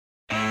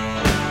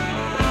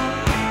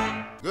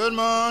Good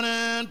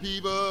morning,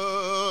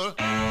 people.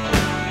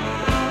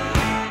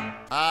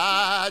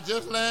 I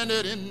just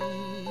landed in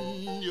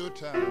your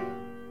town.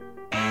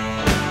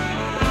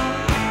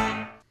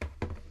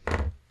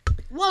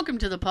 Welcome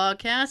to the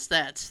podcast.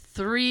 That's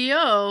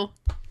 3-0.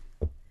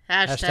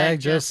 Hashtag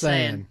just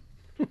saying.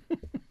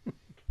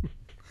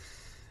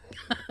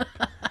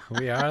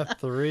 We are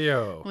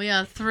 3-0. We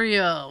are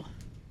 3-0.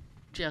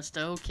 Just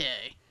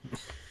okay.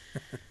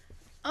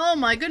 Oh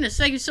my goodness.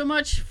 Thank you so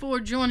much for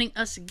joining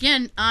us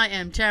again. I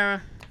am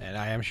Tara. And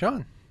I am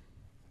Sean.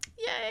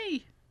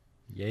 Yay.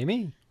 Yay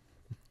me.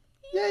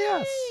 Yay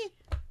us.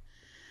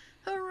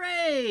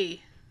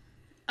 Hooray.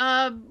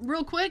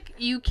 Real quick,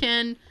 you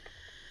can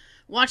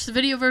watch the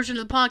video version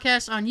of the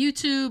podcast on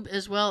YouTube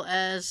as well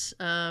as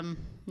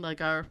like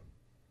our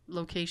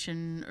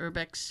location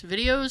Urbex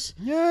videos.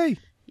 Yay.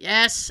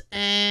 Yes,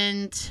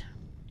 and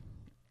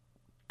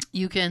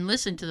you can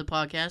listen to the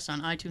podcast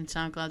on iTunes,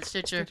 SoundCloud,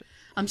 Stitcher.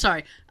 I'm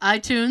sorry,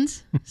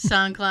 iTunes,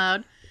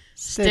 SoundCloud,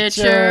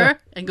 Stitcher,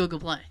 and Google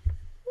Play.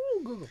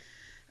 Ooh, Google.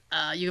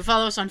 You can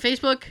follow us on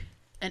Facebook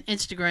and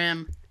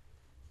Instagram.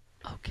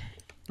 Okay.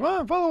 Come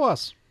on, follow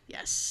us.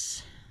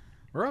 Yes.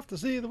 We're off to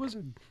see the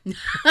wizard. What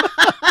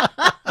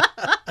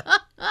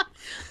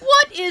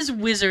is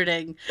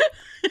wizarding?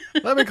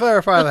 Let me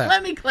clarify that.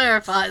 Let me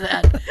clarify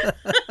that.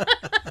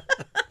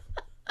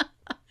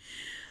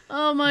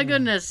 Oh my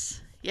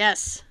goodness.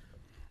 Yes.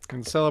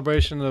 In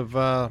celebration of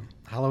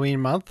Halloween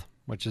month,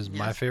 which is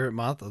my Yes. favorite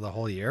month of the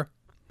whole year,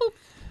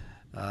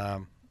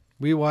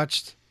 we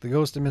watched The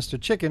Ghost of Mr.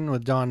 Chicken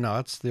with Don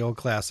Knotts, the old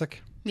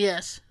classic,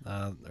 Yes.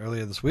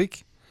 earlier this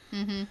week.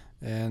 Mm-hmm.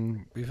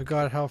 And we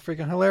forgot how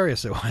freaking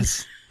hilarious it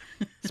was,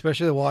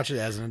 especially to watch it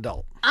as an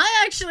adult.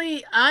 I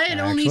had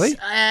only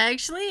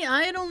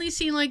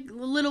seen like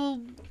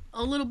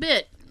a little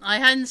bit. I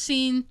hadn't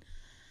seen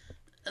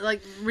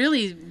like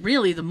really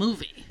the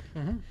movie.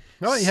 Mm-hmm.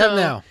 Oh, you have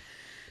now.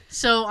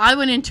 So I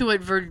went into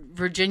it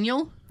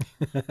Virginial.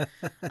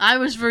 I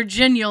was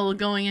Virginial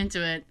going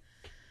into it,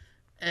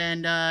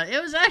 and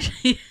it was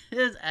actually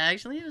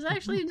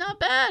not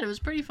bad. It was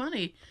pretty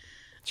funny.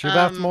 She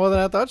laughed more than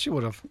I thought she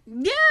would have.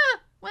 Yeah,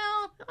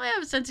 well, I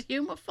have a sense of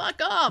humor.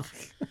 Fuck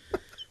off.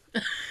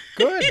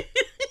 Good.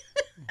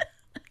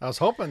 I was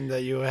hoping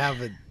that you would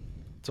have it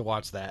to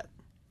watch that.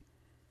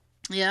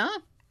 Yeah.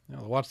 You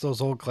know, watch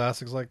those old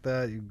classics like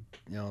that. You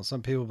know,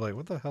 some people be like,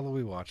 "What the hell are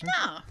we watching?"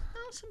 No.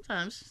 Well,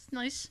 sometimes it's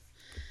nice.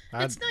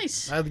 It's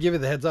nice. I'd give you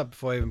the heads up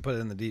before I even put it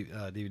in the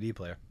DVD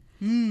player.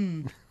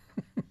 You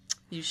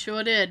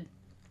sure did.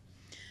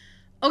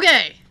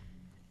 Okay.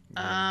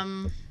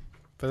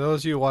 For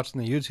those of you watching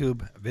the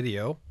YouTube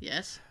video,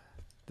 Yes.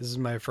 this is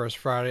my first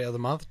Friday of the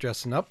month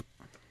dressing up.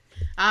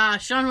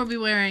 Sean will be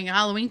wearing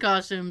Halloween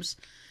costumes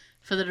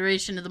for the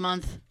duration of the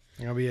month.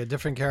 It'll be a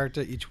different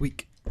character each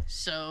week.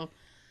 So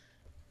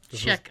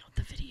This check out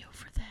the video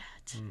for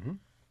that.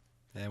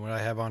 And what I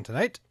have on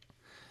tonight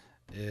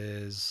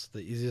is the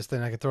easiest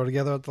thing I could throw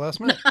together at the last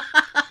minute.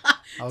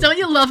 Don't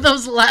you love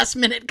those last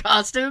minute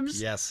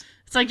costumes? Yes.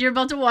 It's like you're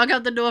about to walk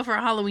out the door for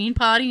a Halloween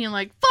party and you're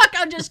like, fuck,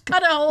 I'll just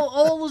cut out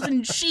holes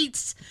in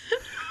sheets.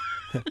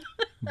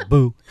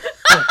 Boo.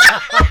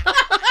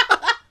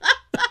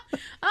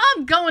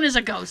 I'm going as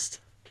a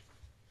ghost.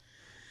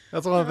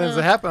 That's one of the things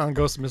that happened on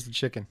Ghost of Mr.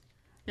 Chicken.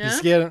 Yeah? He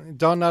scared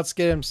Don Knotts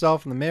scared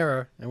himself in the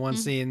mirror in one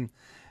scene,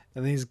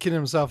 and then he's kidding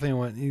himself,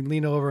 and he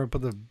leaned over and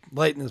put the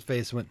light in his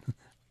face and went,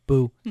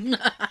 boo. It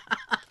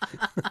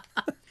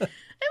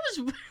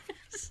was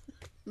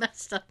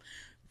messed up.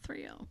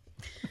 3-0.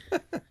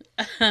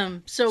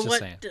 So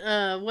Just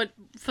what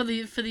for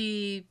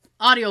the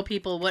audio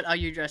people, what are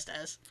you dressed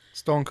as?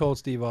 Stone Cold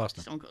Steve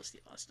Austin. Stone Cold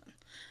Steve Austin.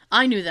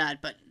 I knew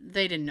that, but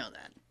they didn't know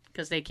that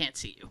because they can't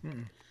see you.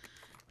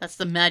 That's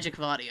the magic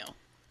of audio.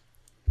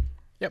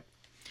 Yep.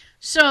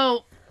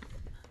 So,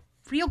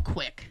 real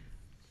quick,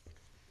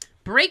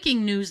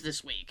 breaking news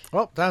this week.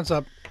 Well, time's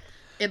up.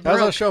 It That's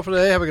our broke. show for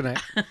today. Have a good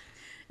night.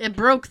 It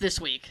broke this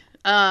week.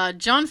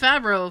 Jon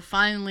Favreau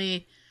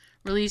finally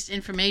released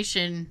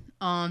information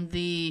on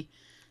the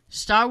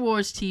Star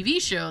Wars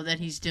TV show that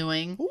he's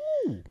doing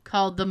Ooh.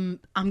 called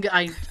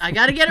I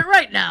got to get it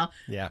right now.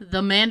 Yeah.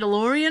 The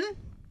Mandalorian.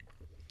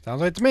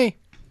 Sounds right to me.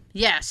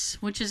 Yes,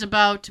 which is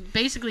about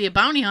basically a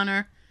bounty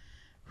hunter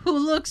who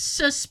looks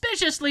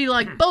suspiciously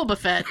like Boba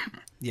Fett.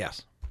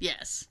 Yes.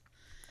 Yes.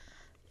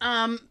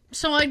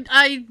 So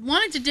I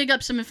wanted to dig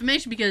up some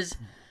information because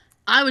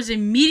I was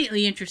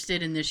immediately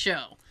interested in this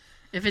show.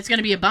 If it's going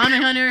to be a bounty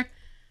hunter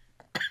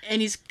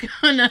and he's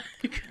gonna...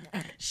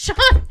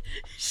 Sean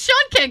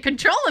can't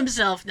control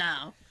himself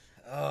now.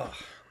 Oh.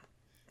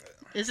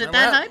 Is it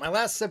that hype? My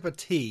last sip of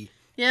tea.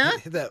 Yeah?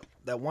 Hit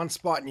that one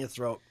spot in your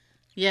throat.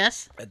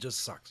 Yes? It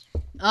just sucks.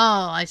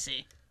 Oh, I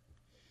see.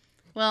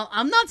 Well,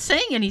 I'm not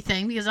saying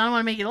anything because I don't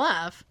want to make you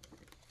laugh.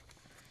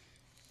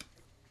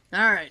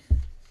 All right.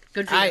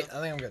 Good for you. I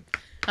think I'm good.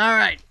 All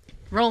right.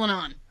 Rolling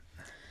on.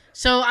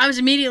 So I was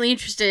immediately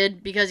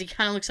interested because he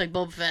kind of looks like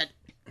Boba Fett.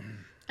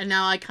 And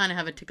now I kind of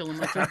have a tickle in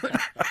my throat.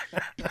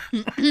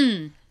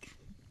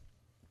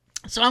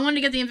 So I wanted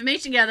to get the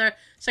information together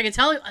so I could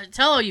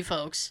tell all you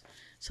folks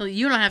so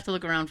you don't have to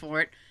look around for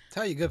it.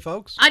 Tell you good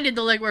folks. I did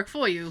the legwork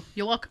for you.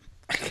 You're welcome.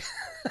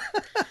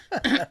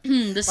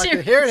 The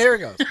series. Here it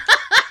goes.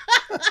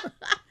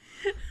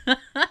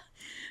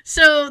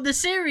 So the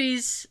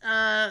series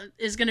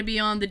is going to be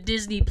on the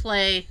Disney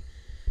Play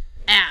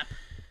app.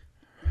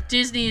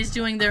 Disney is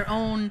doing their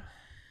own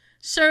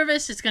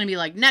service. It's going to be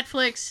like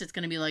Netflix. It's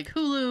going to be like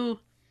Hulu.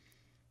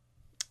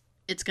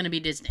 It's going to be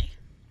Disney.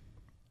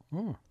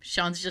 Ooh.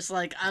 Sean's just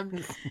like,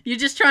 you're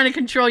just trying to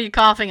control your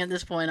coughing at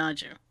this point,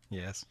 aren't you?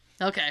 Yes.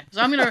 Okay,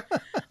 so I'm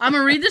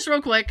gonna read this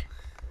real quick.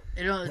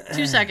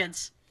 2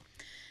 seconds.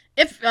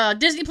 If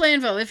Disney Play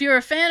info, if you're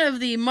a fan of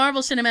the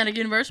Marvel Cinematic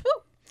Universe, woo,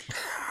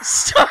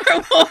 Star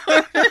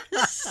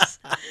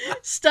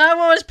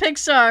Wars,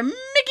 Pixar,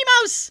 Mickey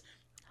Mouse,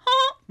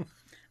 huh,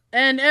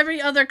 and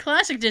every other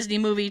classic Disney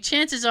movie,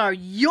 chances are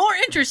you're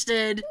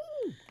interested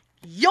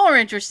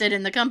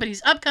in the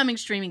company's upcoming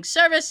streaming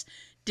service,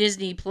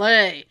 Disney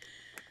Play.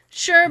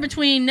 Sure,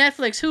 between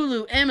Netflix,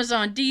 Hulu,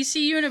 Amazon, DC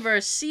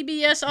Universe,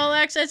 CBS All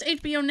Access,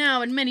 HBO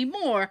Now, and many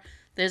more,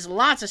 there's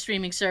lots of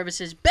streaming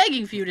services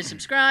begging for you to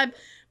subscribe,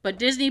 but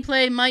Disney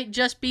Play might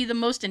just be the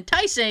most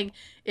enticing,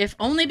 if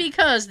only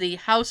because the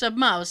House of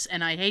Mouse,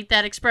 and I hate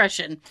that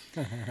expression,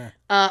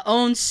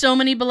 owns so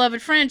many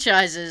beloved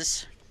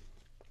franchises,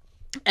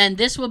 and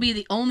this will be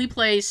the only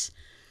place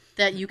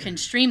that you can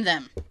stream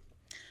them.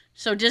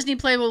 So Disney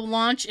Play will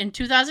launch in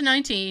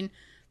 2019,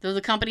 though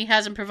the company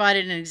hasn't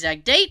provided an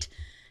exact date.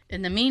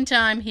 In the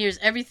meantime, here's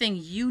everything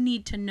you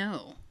need to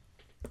know.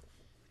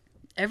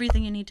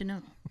 Everything you need to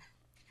know.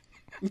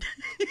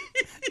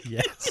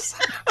 Yes.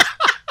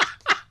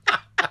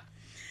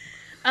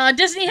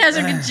 Disney has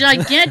a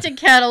gigantic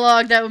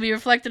catalog that will be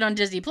reflected on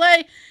Disney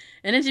Play.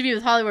 An interview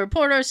with Hollywood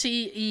Reporter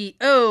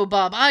CEO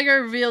Bob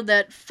Iger revealed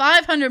that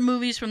 500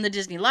 movies from the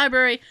Disney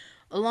library,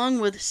 along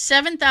with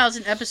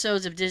 7,000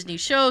 episodes of Disney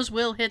shows,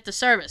 will hit the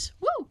service.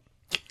 Woo!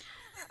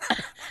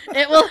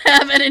 It will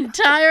have an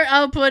entire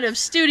output of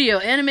studio,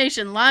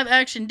 animation,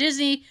 live-action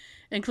Disney,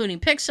 including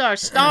Pixar,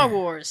 Star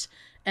Wars,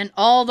 and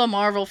all the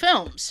Marvel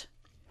films.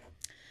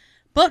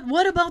 But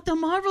what about the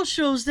Marvel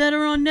shows that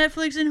are on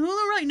Netflix and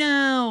Hulu right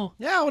now?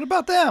 Yeah, what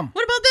about them?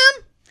 What about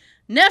them?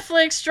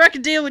 Netflix struck a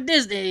deal with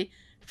Disney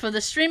for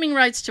the streaming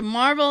rights to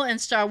Marvel and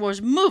Star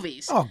Wars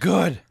movies. Oh,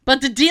 good.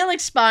 But the deal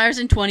expires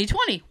in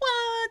 2020.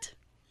 What?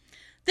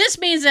 This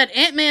means that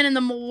Ant-Man and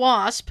the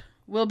Wasp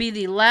will be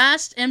the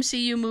last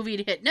MCU movie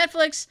to hit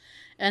Netflix,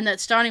 and that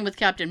starting with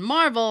Captain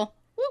Marvel,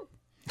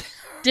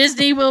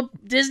 Disney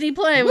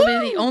Play will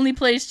be the only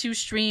place to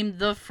stream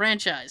the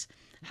franchise.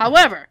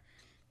 However,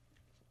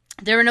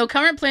 there are no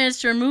current plans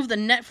to remove the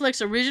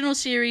Netflix original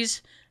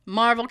series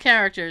Marvel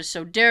characters,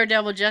 so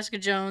Daredevil, Jessica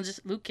Jones,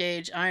 Luke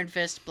Cage, Iron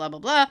Fist, blah blah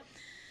blah,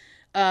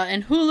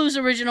 and Hulu's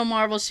original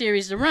Marvel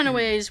series, The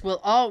Runaways,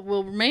 will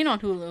remain on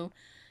Hulu,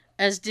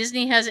 as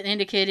Disney hasn't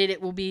indicated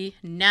it will be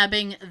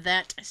nabbing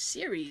that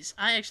series.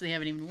 I actually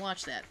haven't even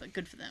watched that, but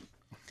good for them.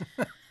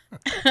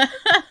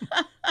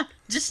 I'm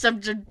just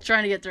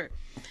trying to get through.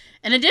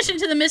 In addition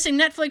to the missing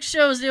Netflix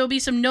shows, there will be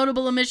some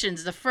notable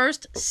omissions. The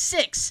first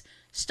 6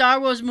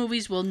 Star Wars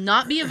movies will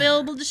not be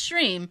available to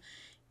stream,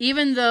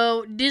 even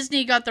though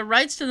Disney got the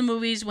rights to the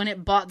movies when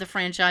it bought the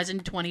franchise in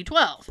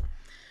 2012.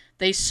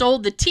 They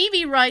sold the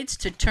TV rights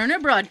to Turner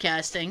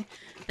Broadcasting.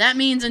 That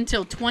means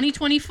until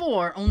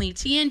 2024, only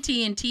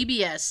TNT and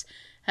TBS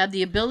have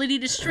the ability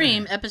to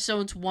stream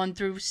episodes 1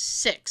 through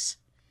 6.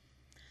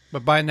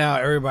 But by now,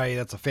 everybody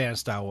that's a fan of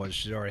Star Wars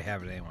should already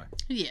have it anyway.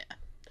 Yeah.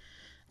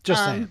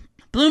 Just saying.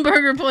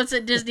 Bloomberg reports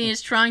that Disney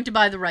is trying to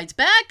buy the rights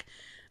back.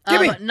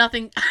 But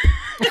nothing...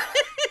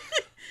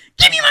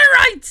 Give me my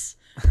rights!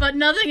 But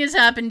nothing has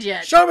happened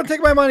yet. Shut up and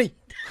take my money!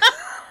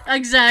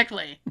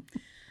 Exactly.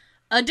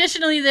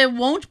 Additionally, there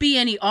won't be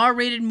any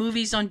R-rated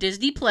movies on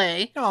Disney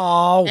Play.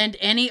 Oh. And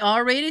any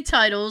R-rated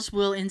titles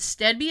will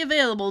instead be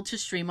available to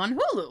stream on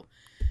Hulu. Ooh.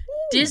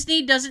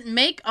 Disney doesn't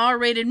make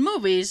R-rated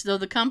movies, though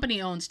the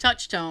company owns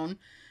Touchstone,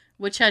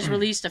 which has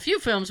released a few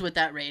films with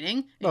that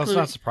rating. Well, it's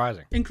not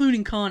surprising.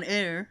 Including Con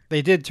Air.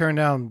 They did turn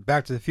down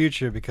Back to the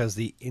Future because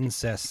the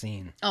incest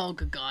scene. Oh,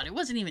 good God. It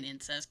wasn't even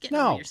incest. Get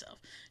over yourself.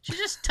 She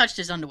just touched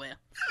his underwear.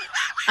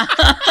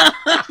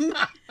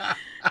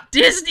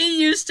 Disney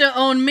used to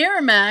own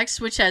Miramax,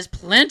 which has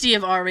plenty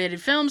of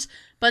R-rated films,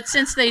 but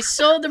since they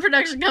sold the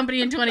production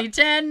company in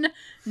 2010,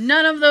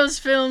 none of those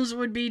films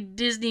would be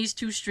Disney's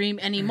to stream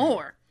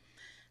anymore.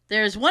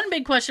 There's one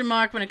big question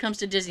mark when it comes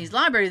to Disney's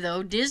library,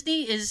 though.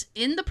 Disney is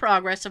in the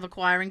progress of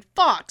acquiring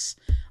Fox.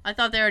 I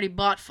thought they already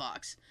bought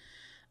Fox.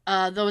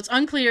 Though it's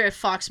unclear if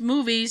Fox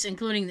movies,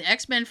 including the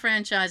X-Men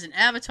franchise and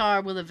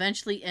Avatar, will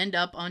eventually end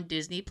up on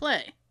Disney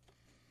Play.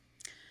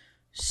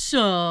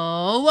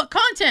 So, what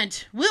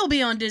content will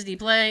be on Disney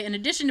Play? In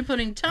addition to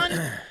putting a ton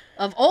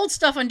of old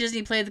stuff on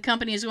Disney Play, the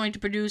company is going to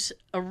produce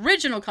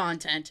original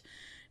content.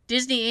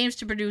 Disney aims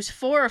to produce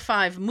 4 or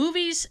 5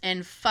 movies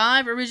and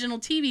 5 original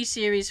TV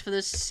series for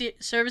the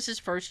service's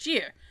first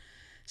year.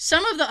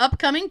 Some of the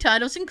upcoming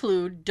titles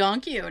include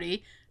Don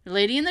Quixote,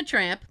 Lady and the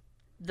Tramp,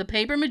 The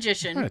Paper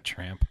Magician, What a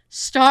tramp.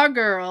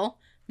 Stargirl,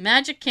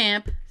 Magic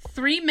Camp,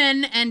 3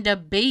 Men and a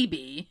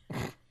Baby,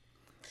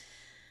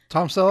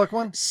 Tom Selleck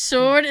one?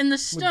 Sword in the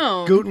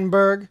Stone.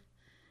 Gutenberg.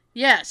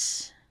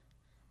 Yes.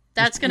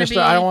 That's going to Mr. be...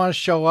 I don't want to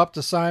show up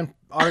to sign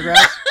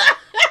autographs.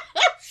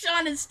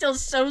 Sean is still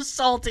so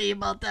salty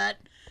about that.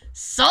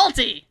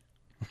 Salty!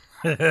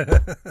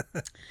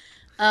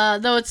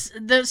 Though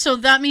so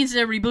that means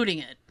they're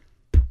rebooting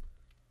it.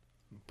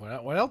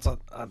 What else are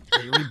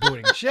they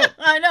rebooting? Shit.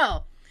 I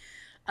know.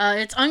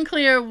 It's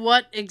unclear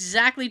what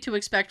exactly to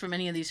expect from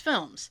any of these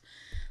films.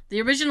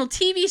 The original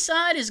TV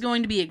side is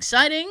going to be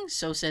exciting,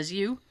 so says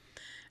you,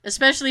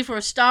 especially for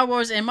Star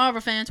Wars and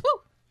Marvel fans.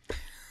 Woo!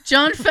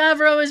 Jon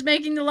Favreau is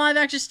making the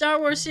live-action Star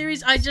Wars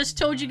series I just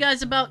told you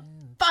guys about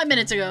 5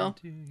 minutes ago.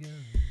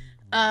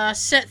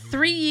 Set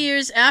 3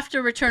 years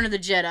after Return of the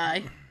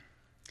Jedi.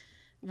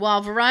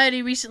 While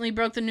Variety recently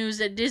broke the news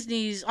that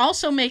Disney's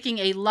also making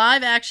a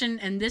live-action,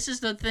 and this is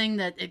the thing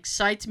that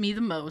excites me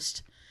the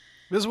most.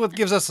 This is what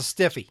gives us a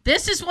stiffy.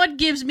 This is what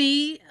gives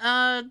me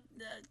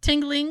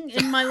tingling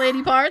in my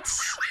lady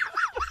parts.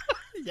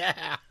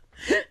 Yeah.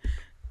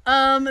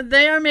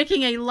 They are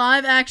making a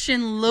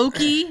live-action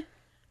Loki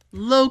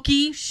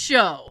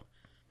show.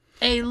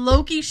 A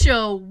Loki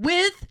show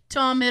with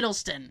Tom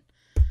Hiddleston.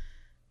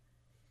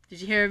 Did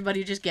you hear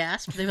everybody just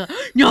gasp? They were like,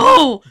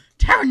 no!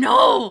 Tara,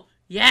 no!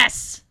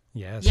 Yes!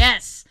 Yes.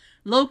 Yes!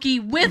 Loki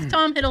with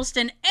Tom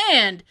Hiddleston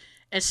and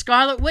a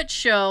Scarlet Witch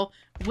show,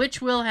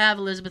 which will have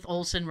Elizabeth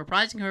Olsen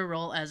reprising her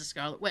role as a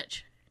Scarlet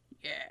Witch.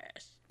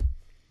 Yes.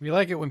 We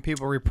like it when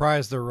people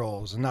reprise their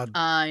roles and not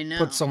I know.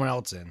 put someone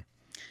else in.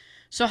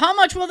 So how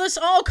much will this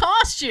all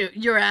cost you?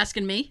 You're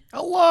asking me.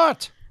 A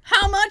lot.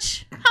 How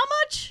much? How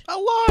much? A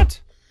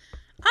lot.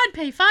 I'd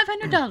pay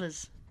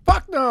 $500.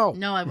 Fuck no.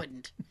 No, I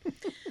wouldn't.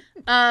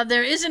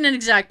 There isn't an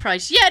exact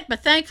price yet,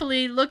 but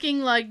thankfully,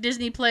 looking like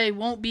Disney Play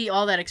won't be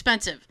all that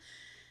expensive.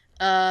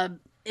 In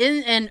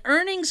an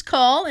earnings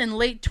call in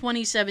late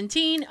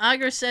 2017,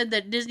 Iger said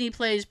that Disney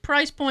Play's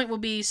price point will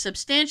be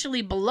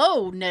substantially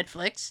below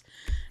Netflix.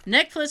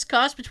 Netflix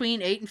costs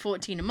between $8 and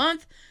 $14 a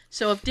month,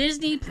 so if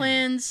Disney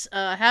plans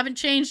haven't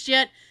changed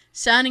yet,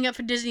 signing up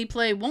for Disney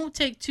Play won't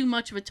take too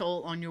much of a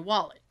toll on your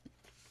wallet.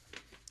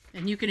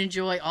 And you can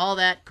enjoy all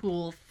that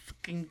cool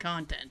fucking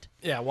content.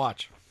 Yeah,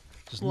 watch.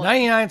 Just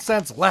 99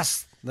 cents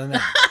less than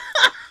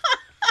that.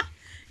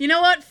 You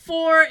know what?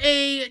 For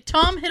a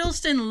Tom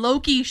Hiddleston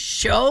Loki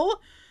show,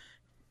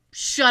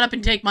 shut up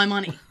and take my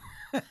money.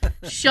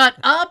 Shut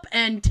up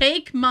and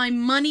take my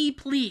money,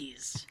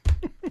 please.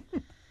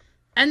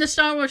 And the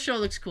Star Wars show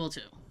looks cool,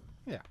 too.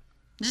 Yeah.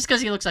 Just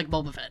because he looks like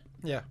Boba Fett.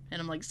 Yeah.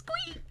 And I'm like,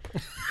 squeak.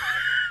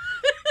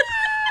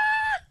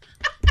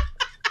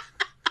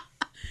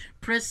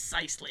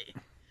 Precisely.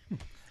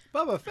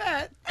 Boba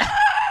Fett.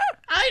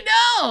 I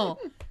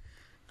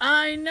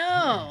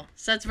know.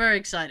 So that's very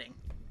exciting.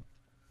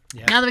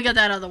 Yeah. Now that we got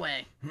that out of the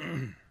way.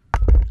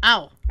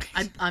 Ow.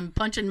 I'm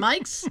punching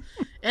mics.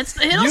 It's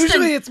the Hiddleston.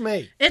 Usually it's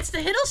me. It's the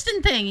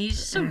Hiddleston thing. He's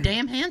just so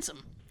damn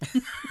handsome.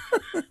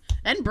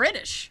 And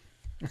British.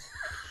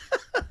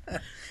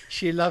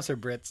 She loves her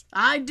Brits.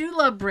 I do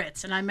love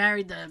Brits, and I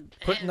married the...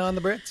 Putting on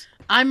the Brits?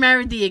 I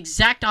married the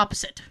exact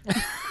opposite.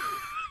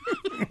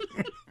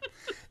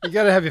 You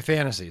gotta have your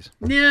fantasies.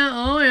 Yeah,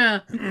 oh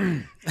yeah.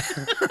 You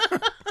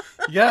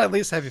gotta at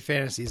least have your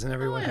fantasies, and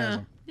everyone Oh, has yeah.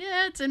 them.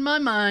 Yeah, it's in my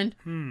mind.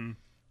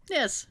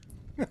 Yes.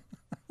 All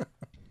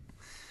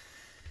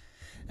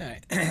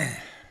right.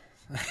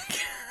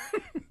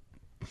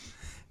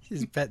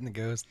 She's petting the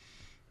ghost.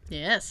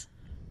 Yes.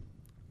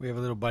 We have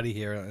a little buddy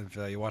here if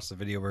you watch the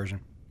video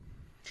version.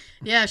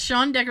 Yeah,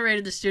 Sean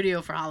decorated the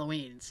studio for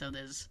Halloween, so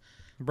there's...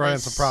 Brought in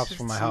some props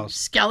from my house.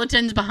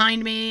 Skeletons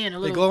behind me and a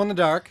They little... glow in the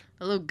dark.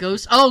 A little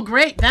ghost. Oh,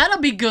 great. That'll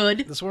be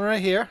good. This one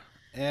right here.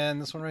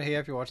 And this one right here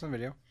if you're watching the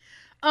video.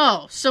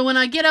 Oh, so when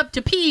I get up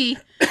to pee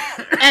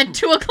at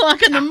 2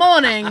 o'clock in the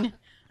morning,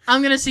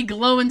 I'm going to see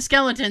glowing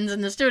skeletons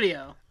in the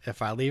studio.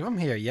 If I leave them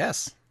here,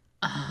 yes.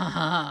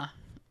 Ah,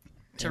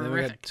 And then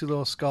we got terrific. two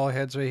little skull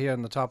heads right here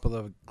on the top of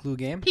the glue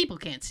game. People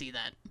can't see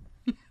that.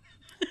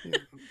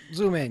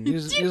 Zoom in.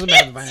 Use You a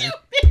can't magnifying. zoom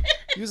in.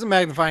 Use a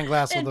magnifying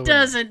glass with the It window.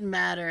 doesn't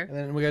matter. And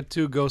then we got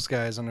two ghost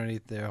guys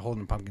underneath there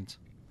holding pumpkins.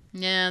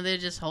 Yeah, they're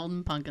just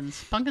holding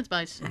pumpkins. Pumpkin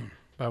spice.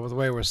 But with the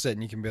way we're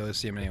sitting, you can barely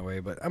see them anyway.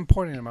 But I'm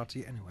pointing them out to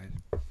you anyway.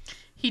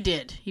 He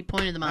did. He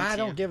pointed them out I to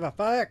don't you. give a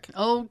fuck.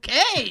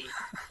 Okay.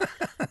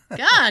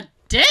 God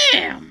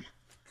damn.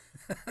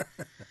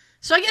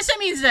 So I guess that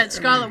means that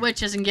Scarlet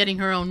Witch isn't getting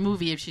her own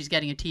movie if she's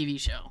getting a TV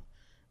show.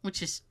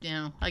 Which is,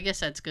 I guess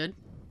that's good.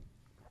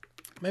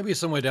 Maybe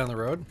somewhere down the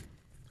road.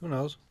 Who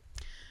knows?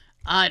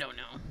 I don't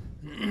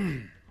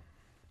know.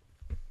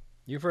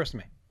 You first to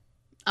me.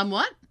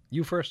 What?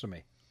 You first to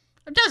me.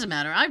 It doesn't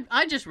matter.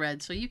 I just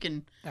read, so you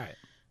can... All right.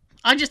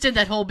 I just did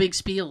that whole big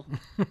spiel.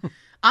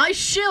 I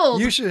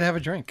shilled... You should have a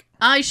drink.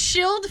 I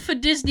shilled for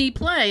Disney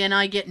Play, and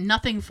I get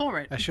nothing for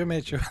it. I should have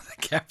made sure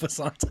the cap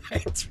was on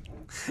tight.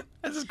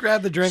 I just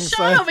grabbed the drink.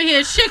 Sean over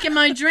here shaking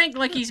my drink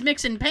like he's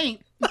mixing paint.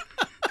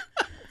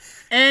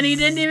 And he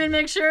didn't even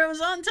make sure it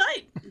was on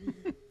tight.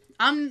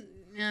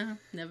 Yeah,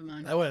 never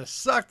mind. That would have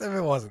sucked if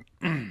it wasn't.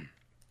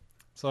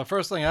 So the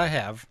first thing I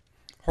have,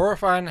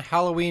 horrifying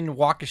Halloween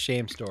walk of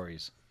shame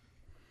stories.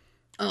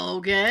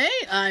 Okay,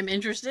 I'm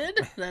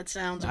interested. That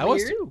sounds I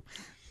weird. was too.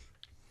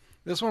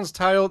 This one's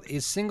titled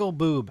A Single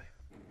Boob.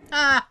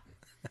 Ah,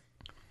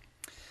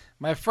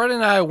 My friend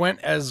and I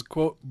went as,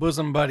 quote,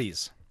 bosom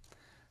buddies.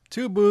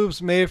 2 boobs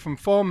made from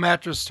foam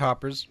mattress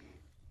toppers,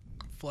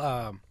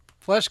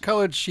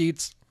 flesh-colored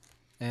sheets,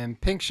 and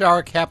pink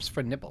shower caps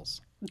for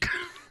nipples.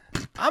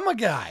 I'm a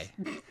guy.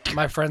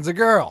 My friend's a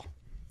girl.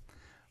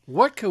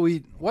 What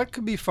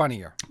could be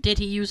funnier? did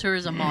he use her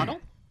as a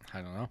model?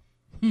 I don't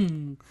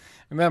know.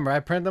 Remember, I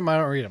print them, I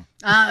don't read them.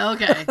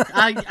 Okay.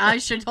 I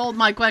should hold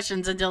my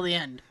questions until the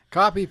end.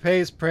 Copy,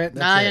 paste, print,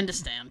 that's I it.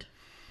 understand.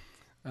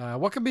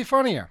 What could be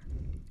funnier?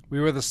 We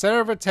were the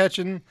center of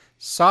attention,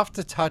 soft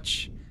to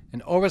touch,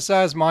 an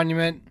oversized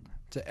monument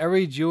to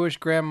every Jewish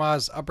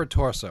grandma's upper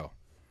torso.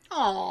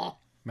 Oh,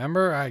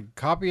 Remember, I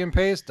copy and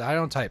paste, I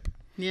don't type.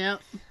 yeah.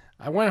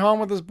 I went home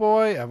with this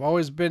boy I've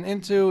always been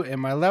into in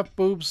my left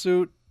boob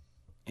suit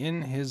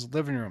in his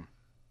living room.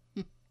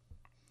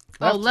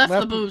 Left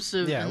the boob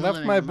suit. Yeah, in the left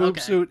living my room. boob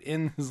Okay. suit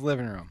in his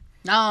living room.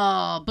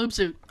 Oh, boob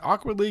suit.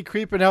 Awkwardly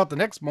creeping out the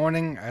next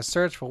morning, I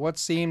searched for what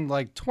seemed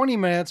like 20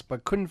 minutes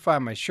but couldn't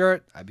find my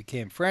shirt. I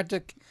became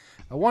frantic.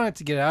 I wanted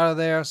to get out of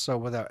there, so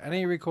without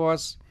any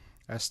recourse,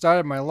 I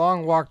started my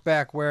long walk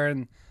back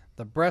wearing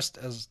the breast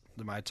as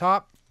my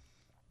top.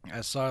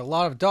 I saw a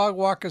lot of dog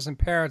walkers and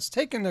parents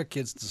taking their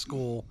kids to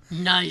school.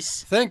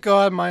 Nice. Thank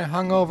God my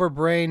hungover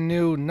brain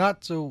knew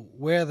not to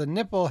wear the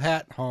nipple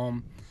hat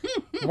home.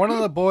 One of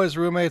the boys'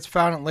 roommates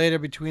found it later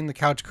between the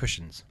couch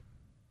cushions.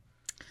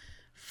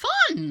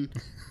 Fun.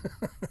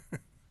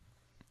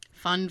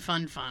 Fun.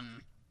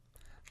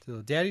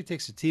 So Daddy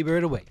takes the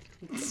T-bird away.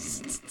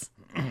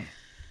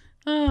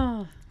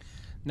 Oh.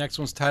 Next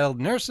one's titled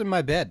Nurse in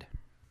My Bed.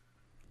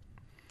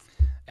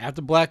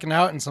 After blacking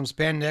out in some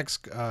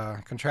spandex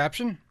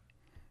contraption,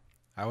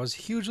 I was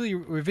hugely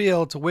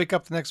revealed to wake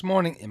up the next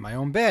morning in my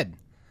own bed.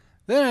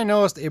 Then I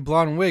noticed a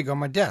blonde wig on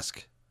my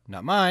desk.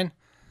 Not mine.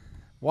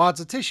 Wads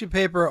of tissue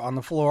paper on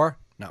the floor.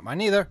 Not mine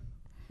either.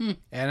 An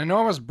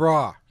enormous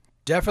bra.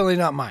 Definitely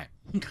not mine.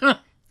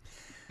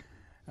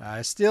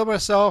 I steeled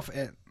myself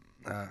and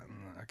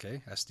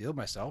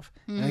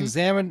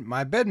examined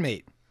my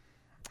bedmate,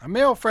 a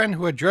male friend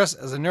who had dressed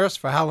as a nurse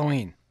for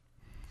Halloween.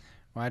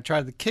 When I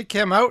tried to kick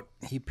him out,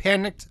 he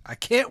panicked. I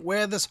can't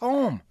wear this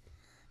home,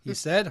 he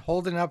said,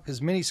 holding up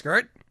his mini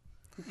skirt.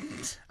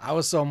 I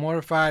was so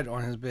mortified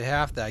on his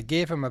behalf that I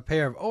gave him a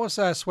pair of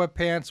oversized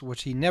sweatpants,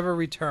 which he never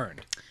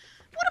returned.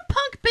 What a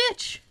punk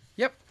bitch.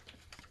 Yep.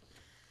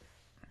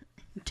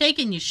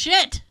 Taking your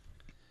shit.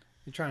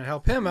 You're trying to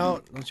help him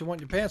out. Don't you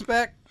want your pants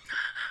back?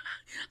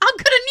 I'm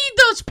gonna need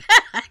those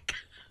back.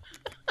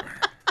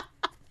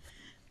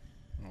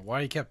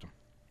 Why you kept them?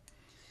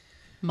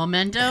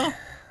 Memento.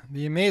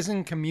 The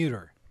Amazing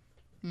Commuter.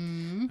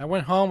 I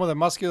went home with a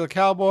muscular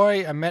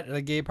cowboy I met at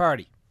a gay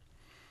party.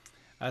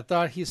 I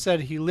thought he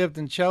said he lived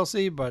in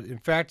Chelsea, but in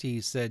fact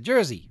he said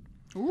Jersey.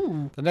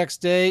 Ooh. The next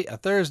day, a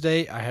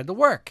Thursday, I had to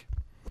work.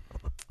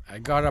 I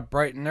got up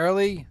bright and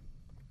early,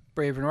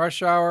 braving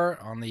rush hour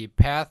on the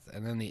path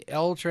and then the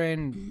L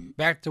train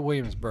back to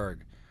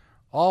Williamsburg,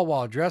 all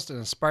while dressed in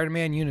a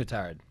Spider-Man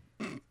unitard.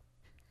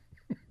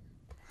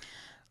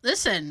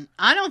 Listen,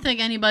 I don't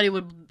think anybody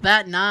would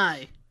bat an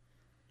eye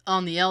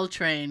on the L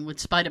train with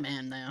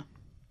Spider-Man there.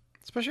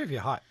 Especially if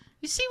you're hot.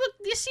 You see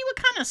what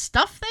kind of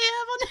stuff they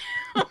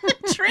have on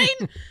the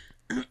train?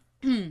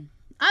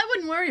 I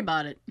wouldn't worry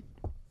about it.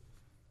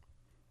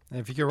 And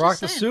if you can rock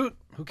the saying. suit,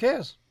 who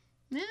cares?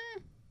 Yeah.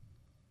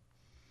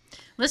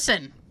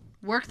 Listen,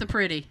 work the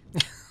pretty.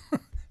 If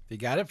you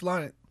got it,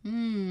 flaunt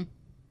it.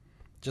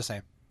 Just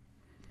saying.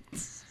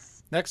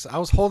 Next, I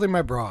was holding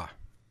my bra.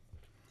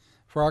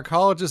 For our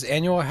college's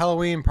annual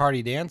Halloween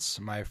party dance,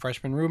 my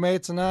freshman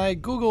roommates and I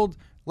Googled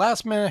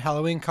last-minute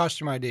Halloween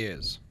costume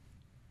ideas.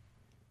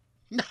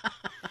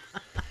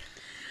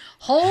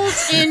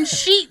 Holes in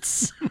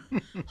sheets.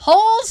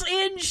 Holes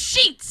in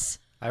sheets.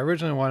 I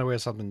originally wanted to wear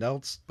something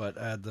else, but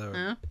I had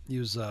to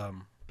use a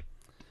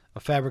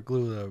fabric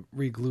glue to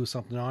re-glue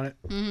something on it.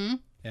 Mm-hmm.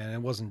 And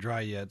it wasn't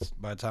dry yet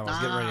by the time I was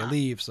getting ready to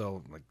leave,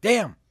 so I'm like,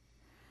 damn.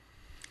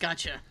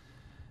 Gotcha.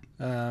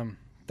 That I'm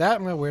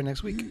going to wear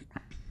next week.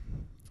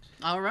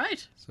 All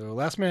right. So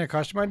last minute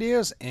costume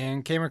ideas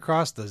and came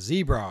across the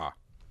Z-bra.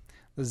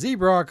 The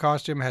Z-bra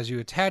costume has you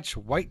attach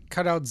white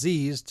cutout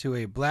Z's to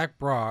a black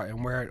bra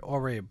and wear it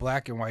over a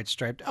black and white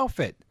striped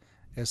outfit.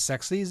 A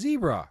sexy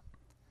zebra.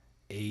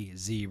 A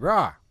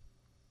Z-bra.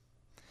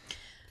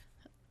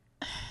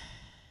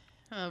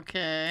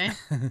 Okay.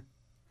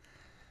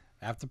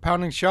 After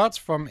pounding shots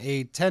from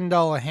a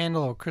 $10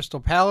 handle of Crystal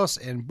Palace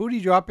and booty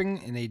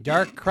dropping in a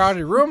dark,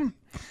 crowded room,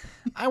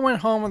 I went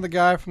home with the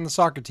guy from the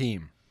soccer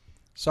team.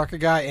 Soccer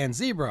guy and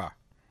zebra.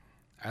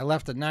 I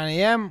left at 9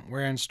 a.m.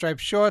 wearing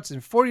striped shorts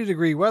in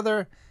 40-degree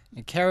weather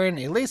and carrying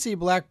a lacy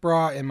black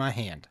bra in my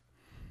hand.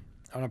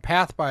 On a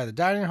path by the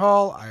dining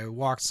hall, I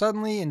walked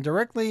suddenly and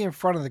directly in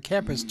front of the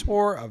campus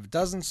tour of a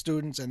dozen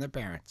students and their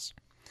parents.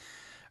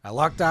 I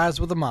locked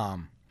eyes with a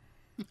mom.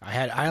 I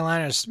had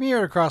eyeliner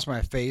smeared across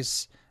my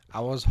face. I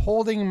was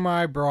holding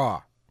my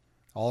bra,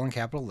 all in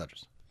capital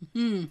letters.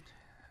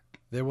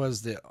 There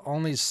was the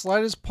only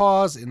slightest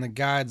pause in the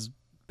guide's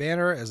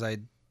banner as I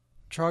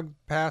chugged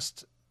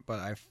past, but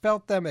I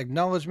felt them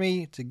acknowledge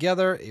me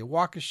together, a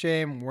walk of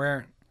shame,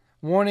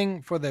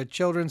 warning for their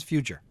children's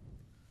future.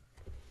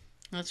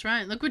 That's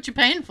right. Look what you're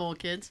paying for,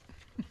 kids.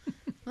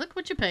 Look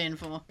what you're paying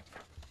for.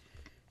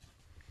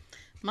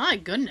 My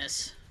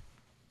goodness.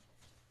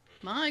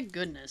 My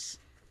goodness.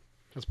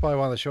 That's probably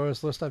one of the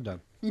shortest lists I've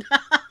done.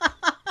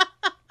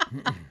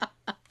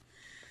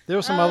 There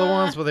were some other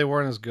ones, but they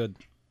weren't as good.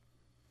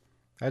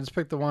 I just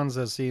picked the ones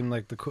that seemed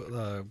like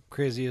the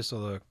craziest or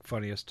the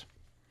funniest.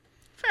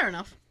 Fair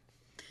enough.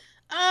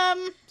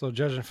 So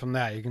judging from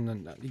that, you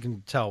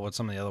can tell what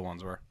some of the other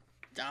ones were.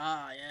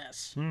 Ah,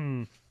 yes.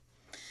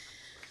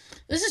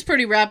 This is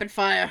pretty rapid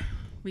fire.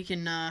 We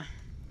can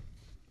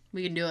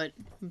do it.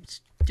 Let's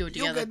do it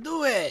together. You can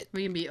do it.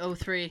 We can be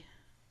 03.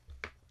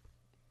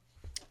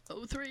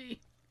 03.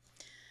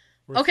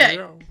 We're Okay.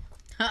 3-0.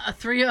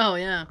 3-0,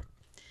 yeah.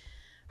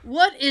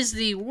 What is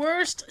the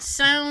worst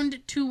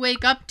sound to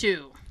wake up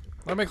to?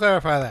 Let me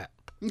clarify that.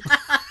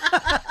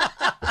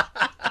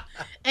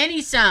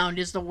 Any sound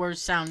is the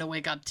worst sound to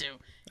wake up to.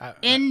 I-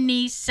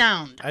 Any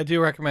sound. I do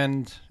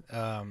recommend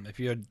if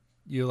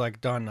you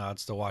like Don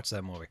Knotts to watch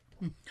that movie.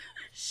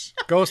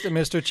 Ghost of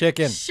Mr.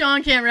 Chicken.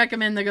 Sean can't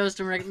recommend the Ghost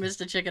of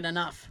Mr. Chicken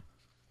enough.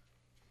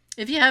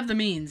 If you have the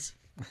means,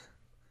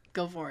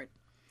 go for it.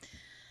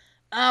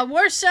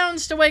 Worst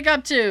sounds to wake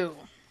up to.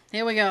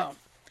 Here we go.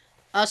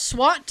 A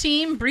SWAT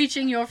team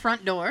breaching your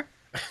front door.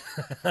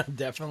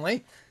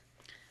 Definitely.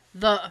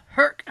 The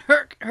herk,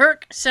 herk,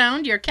 herk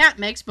sound your cat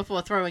makes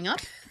before throwing up.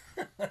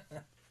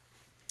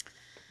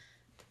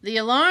 The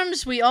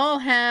alarms we all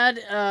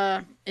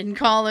had in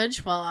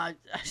college. Well,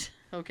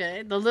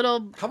 okay. The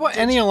little... How about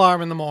any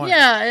alarm in the morning?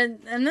 Yeah,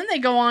 and then they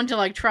go on to,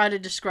 like, try to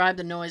describe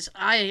the noise.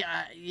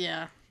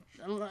 Yeah.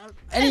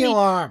 Any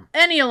alarm.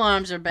 Any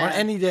alarms are bad. On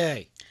any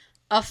day.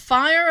 A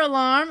fire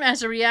alarm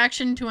as a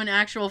reaction to an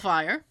actual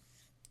fire.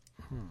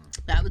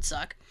 That would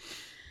suck.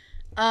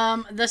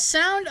 The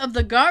sound of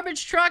the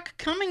garbage truck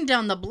coming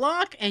down the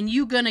block and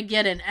you gonna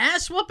get an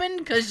ass whooping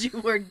because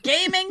you were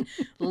gaming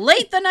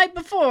late the night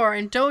before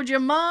and told your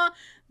ma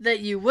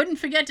that you wouldn't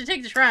forget to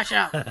take the trash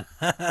out.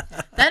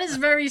 That is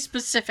very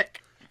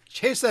specific.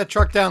 Chase that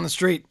truck down the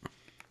street.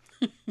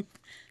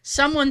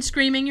 Someone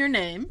screaming your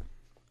name.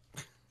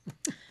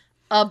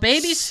 A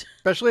baby's...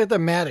 Especially if they're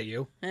mad at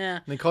you. Yeah.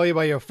 They call you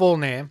by your full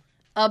name.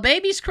 A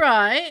baby's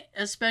cry,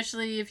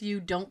 especially if you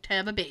don't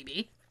have a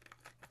baby.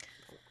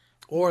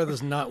 Or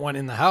there's not one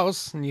in the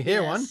house and you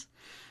hear one.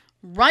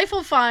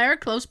 Rifle fire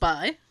close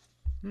by.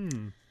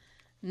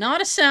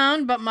 Not a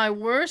sound, but my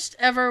worst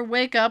ever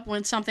wake up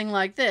when something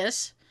like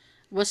this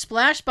was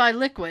splashed by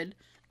liquid.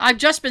 I've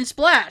just been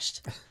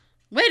splashed.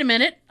 Wait a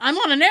minute, I'm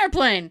on an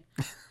airplane.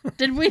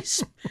 Did we...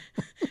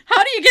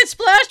 How do you get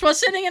splashed while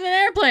sitting in an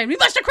airplane? We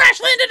must have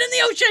crash landed in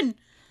the ocean.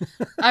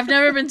 I've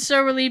never been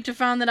so relieved to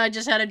find that I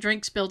just had a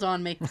drink spilled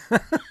on me.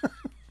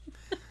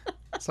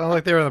 Sounds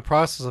like they were in the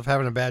process of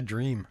having a bad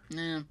dream.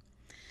 Yeah.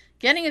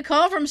 Getting a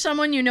call from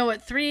someone you know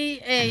at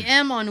 3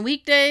 a.m. on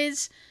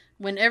weekdays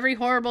when every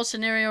horrible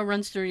scenario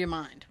runs through your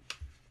mind.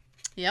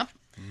 Yep.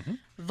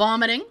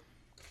 Vomiting.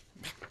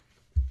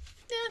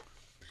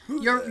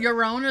 Yeah.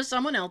 Your own or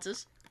someone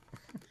else's.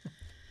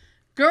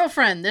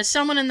 Girlfriend, there's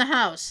someone in the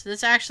house.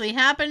 This actually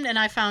happened, and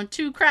I found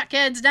 2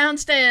 crackheads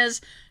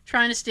downstairs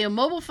trying to steal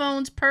mobile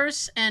phones,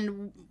 purse,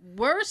 and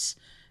worse,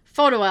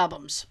 photo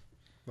albums.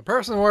 The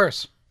person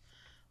worse.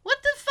 What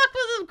the fuck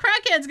was the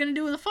crackheads going to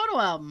do with a photo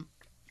album?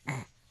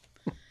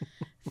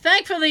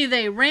 Thankfully,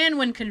 they ran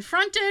when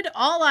confronted.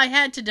 All I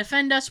had to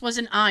defend us was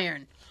an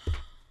iron.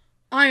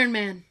 Iron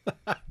Man.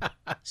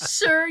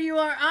 Sir, you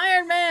are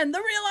Iron Man, the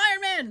real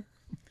Iron Man.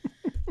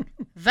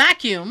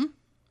 Vacuum.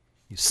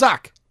 You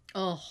suck.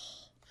 Oh.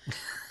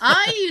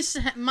 I used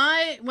to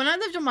when I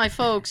lived with my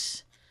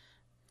folks,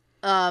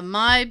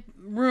 my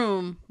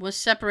room was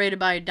separated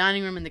by a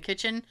dining room and the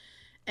kitchen.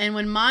 And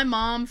when my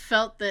mom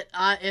felt that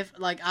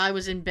I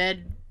was in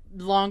bed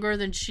longer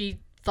than she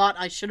thought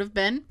I should have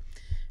been,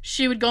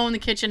 she would go in the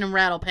kitchen and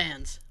rattle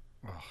pans.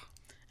 And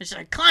she's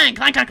like, clang,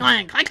 clang, clang,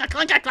 clang, clang, clang,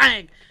 clang, clang,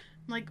 clang.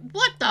 I'm like,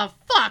 what the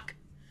fuck?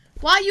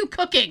 Why are you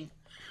cooking?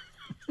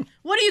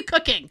 What are you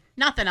cooking?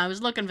 Nothing. I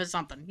was looking for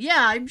something.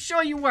 Yeah, I'm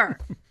sure you were.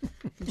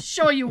 I'm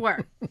sure you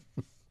were.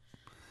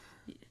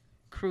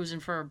 Cruising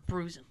for a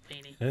bruising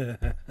lady.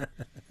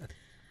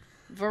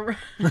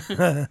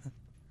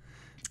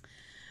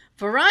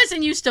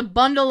 Verizon used to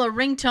bundle a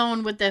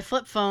ringtone with their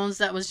flip phones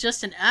that was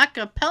just an a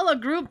cappella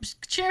group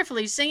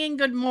cheerfully singing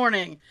good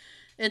morning.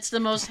 It's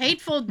the most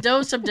hateful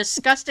dose of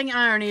disgusting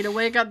irony to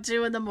wake up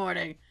to in the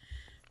morning.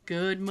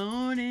 Good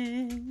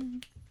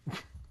morning.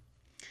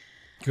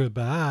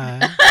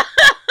 Goodbye.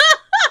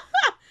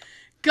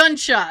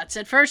 Gunshots.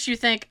 At first you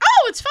think,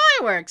 oh, it's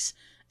fireworks.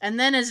 And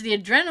then as the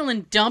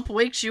adrenaline dump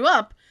wakes you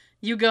up,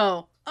 you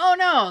go, oh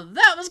no,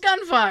 that was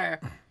gunfire.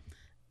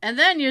 And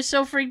then you're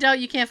so freaked out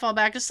you can't fall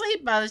back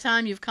asleep. By the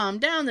time you've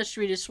calmed down, the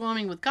street is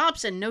swarming with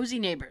cops and nosy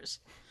neighbors.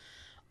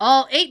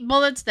 All 8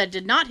 bullets that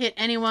did not hit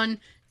anyone.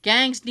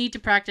 Gangs need to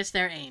practice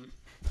their aim.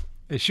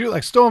 They shoot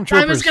like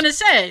stormtroopers. I was going to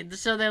say,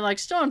 so they're like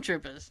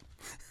stormtroopers.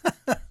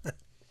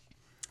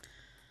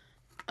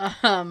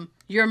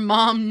 Your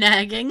mom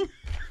nagging.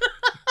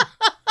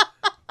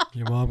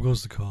 Your mom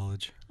goes to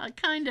college. I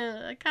kind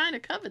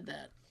of covered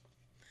that.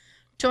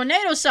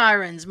 Tornado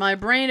sirens. My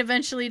brain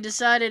eventually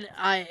decided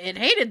it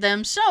hated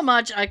them so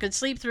much I could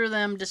sleep through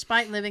them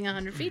despite living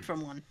 100 feet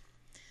from one.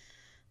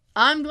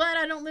 I'm glad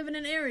I don't live in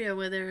an area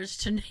where there's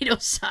tornado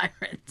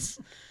sirens.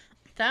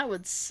 That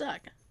would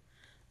suck.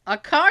 A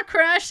car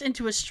crashed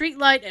into a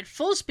streetlight at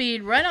full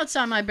speed right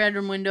outside my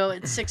bedroom window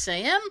at 6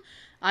 a.m.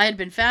 I had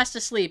been fast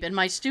asleep. In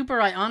my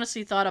stupor, I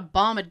honestly thought a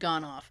bomb had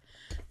gone off.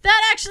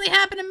 That actually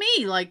happened to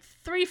me like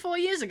 3-4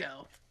 years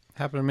ago.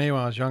 Happened to me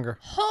when I was younger.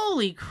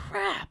 Holy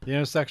crap. The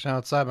intersection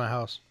outside my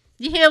house.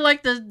 You hear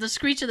like the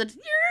screech of the...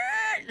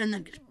 And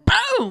then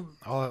boom!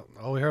 All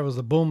we heard was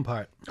the boom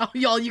part. Oh,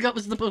 all you got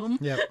was the boom?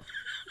 Yep.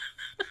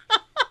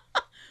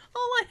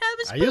 All I have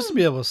is I boom. used to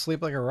be able to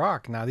sleep like a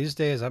rock. Now these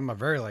days I'm a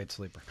very light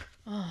sleeper.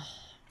 Oh,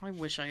 I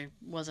wish I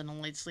wasn't a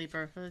late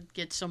sleeper. I'd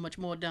get so much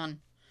more done.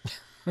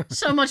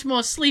 So much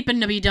more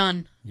sleeping to be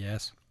done.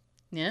 Yes.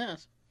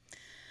 Yes.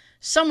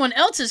 Someone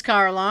else's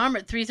car alarm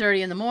at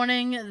 3:30 in the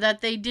morning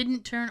that they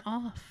didn't turn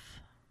off.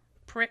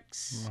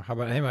 Pricks. How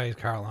about anybody's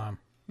car alarm?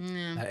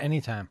 Yeah. At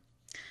any time.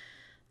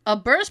 A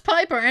burst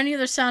pipe or any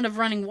other sound of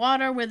running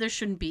water where there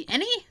shouldn't be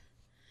any.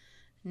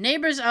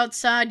 Neighbors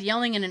outside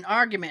yelling in an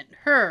argument.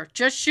 Her,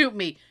 just shoot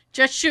me.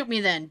 Just shoot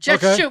me then.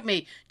 Just shoot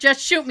me.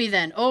 Just shoot me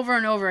then. Over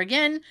and over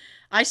again.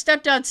 I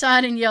stepped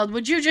outside and yelled,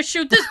 would you just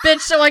shoot this bitch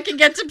so I can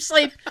get some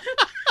sleep?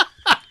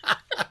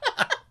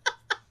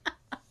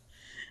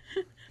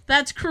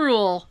 That's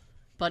cruel,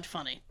 but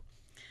funny.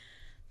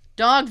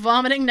 Dog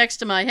vomiting next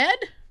to my head.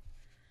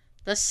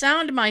 The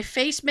sound my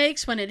face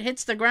makes when it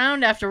hits the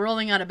ground after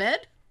rolling out of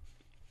bed.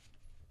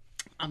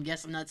 I'm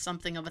guessing that's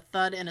something of a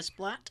thud and a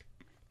splat.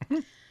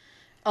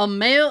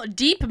 A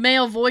deep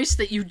male voice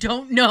that you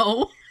don't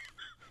know.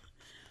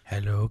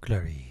 Hello,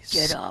 Clarice.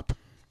 Get up.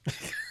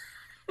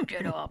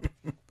 Get up.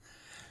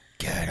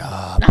 Get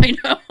up. I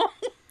know.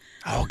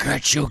 I'll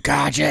get you,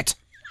 Gadget.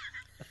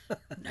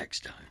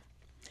 Next time.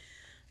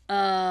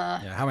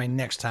 Yeah, how many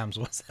next times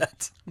was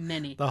that?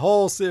 Many. The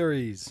whole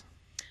series.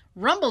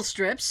 Rumble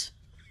strips.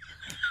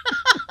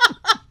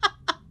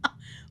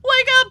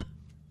 Wake up!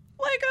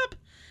 Wake up!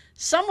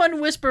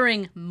 Someone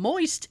whispering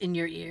moist in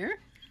your ear.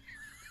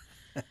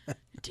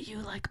 Do you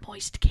like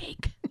moist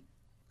cake?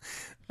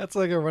 That's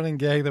like a running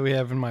gag that we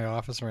have in my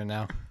office right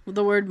now.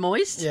 The word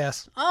moist?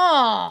 Yes.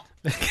 Oh,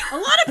 a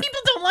lot of people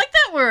don't like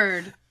that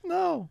word.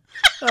 No.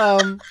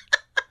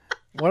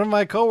 One of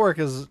my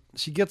coworkers,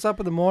 she gets up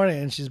in the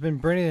morning and she's been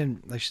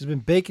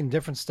baking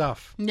different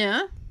stuff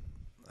Yeah.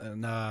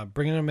 and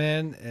bringing them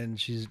in, and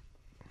she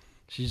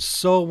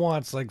so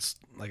wants like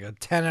a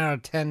 10 out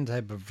of 10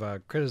 type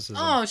of criticism.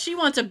 Oh, she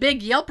wants a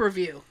big Yelp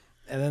review.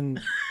 And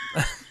then,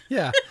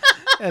 yeah,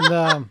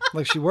 and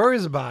like she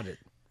worries about it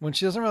when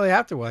she doesn't really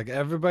have to. Like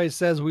everybody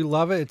says, we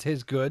love it, it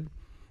tastes good,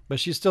 but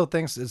she still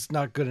thinks it's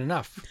not good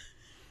enough.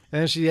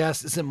 And then she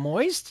asks, "Is it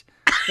moist?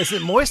 Is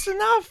it moist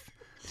enough?"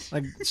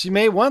 Like she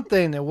made one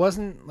thing that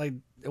wasn't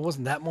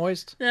that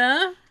moist.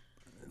 Yeah.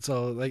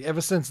 So like ever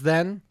since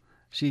then,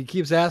 she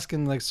keeps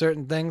asking like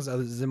certain things.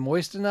 Is it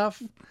moist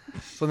enough?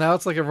 So now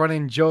it's like a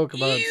running joke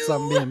about Ew.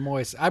 something being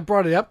moist. I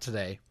brought it up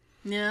today.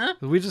 Yeah.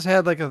 We just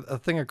had like a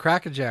thing of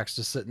Cracker Jacks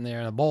just sitting there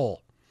in a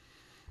bowl.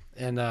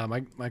 And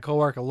my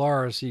coworker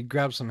Laura, she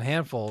grabbed some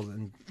handfuls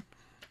and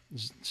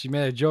she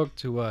made a joke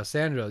to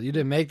Sandra. "You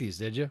didn't make these,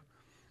 did you?"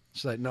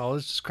 She's like, "No,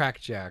 it's just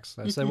Cracker Jacks."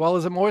 I said, "Well,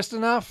 is it moist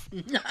enough?"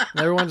 And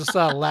everyone just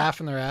started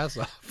laughing their ass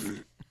off.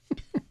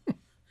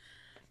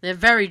 They're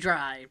very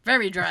dry,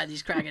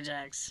 these Cracker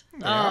Jacks.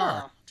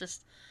 are.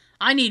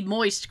 I need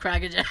moist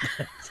Cracker Jacks.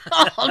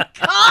 Oh,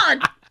 God.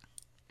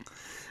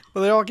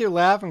 Well, they all keep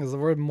laughing because the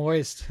word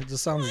moist, it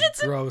just sounds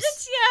gross.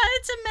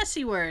 It's a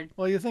messy word.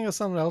 Well, you think of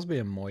something else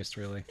being moist,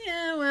 really.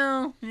 Yeah,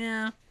 well,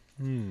 yeah.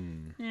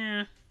 Hmm.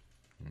 Yeah.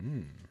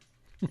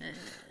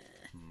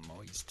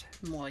 Moist.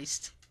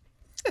 Moist.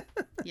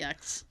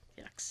 Yucks.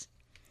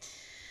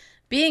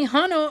 Being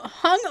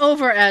hung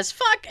over as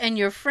fuck and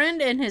your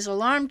friend and his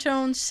alarm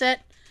tone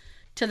set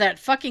to that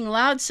fucking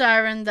loud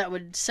siren that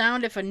would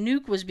sound if a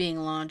nuke was being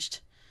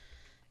launched.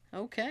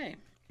 Okay.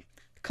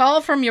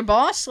 Call from your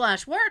boss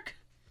 / work.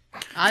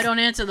 I don't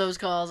answer those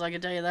calls, I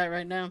can tell you that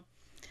right now.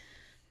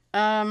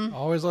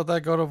 Always let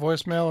that go to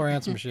voicemail or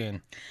answer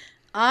machine.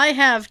 I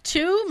have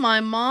 2. My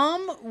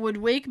mom would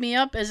wake me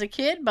up as a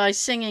kid by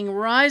singing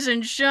Rise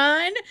and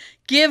Shine,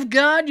 Give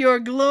God Your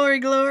Glory,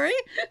 Glory.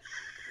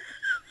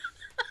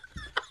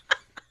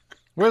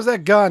 Where's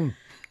that gun?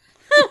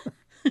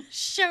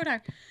 Shout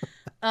out.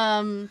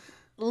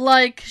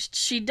 Like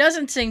she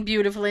doesn't sing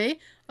beautifully,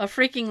 a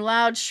freaking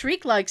loud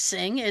shriek-like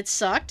sing. It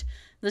sucked.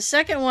 The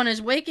second one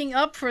is waking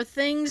up for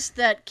things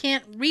that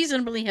can't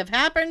reasonably have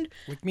happened.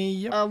 Wake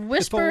me up A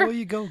whisper, before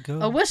you go.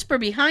 a whisper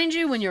behind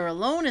you when you're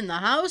alone in the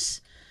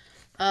house.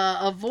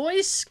 A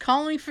voice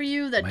calling for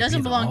you that Might doesn't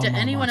be the belong to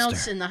Hormone anyone Monster.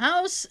 else in the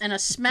house. And a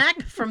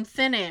smack from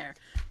thin air.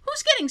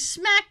 Who's getting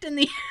smacked in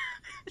the...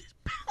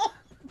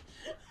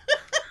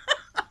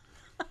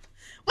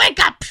 Wake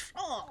up!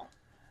 Oh.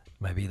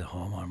 Might be the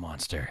hormone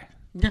monster.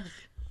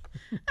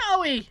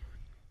 Howie!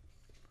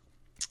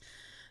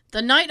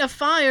 The night of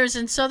fires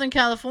in Southern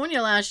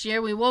California last year,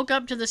 we woke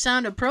up to the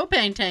sound of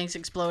propane tanks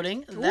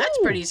exploding. That's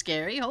Ooh. pretty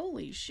scary.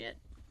 Holy shit.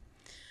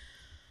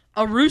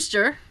 A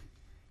rooster.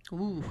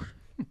 Ooh.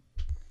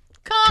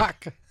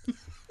 Cock. Cock.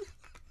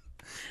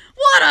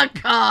 What a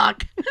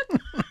cock!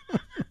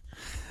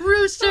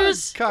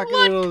 Roosters. Cocky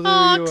What little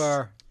cocks? you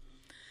are.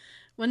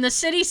 When the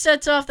city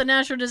sets off the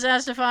natural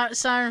disaster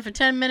siren for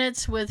 10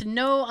 minutes with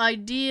no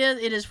idea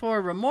it is for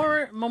a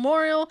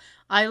memorial,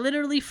 I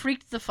literally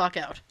freaked the fuck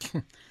out.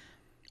 Oh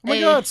my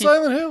God,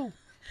 Silent Hill.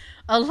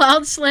 A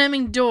loud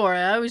slamming door.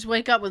 I always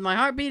wake up with my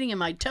heart beating in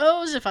my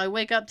toes if I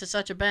wake up to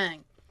such a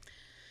bang.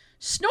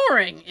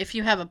 Snoring. If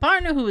you have a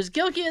partner who is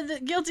guilty of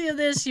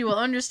this, you will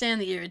understand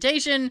the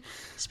irritation,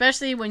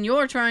 especially when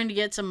you're trying to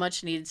get some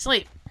much needed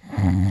sleep.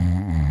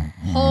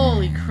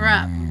 Holy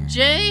crap.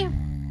 Jay,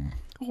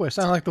 Oh, I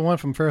sound like the one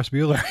from Ferris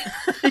Bueller.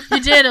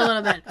 you did a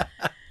little bit.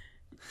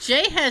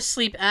 Jay has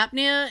sleep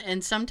apnea,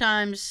 and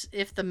sometimes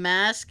if the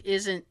mask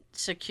isn't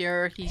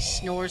secure, he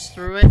snores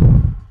through it,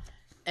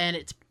 and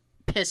it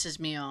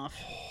pisses me off.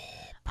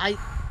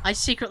 I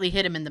secretly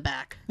hit him in the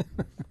back.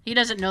 He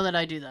doesn't know that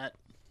I do that.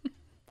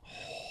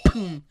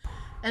 Boom.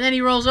 And then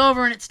he rolls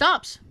over and it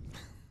stops.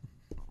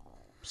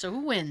 So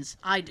who wins?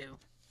 I do.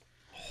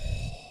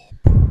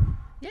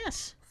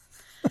 Yes.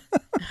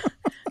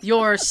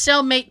 Your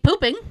cellmate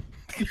pooping.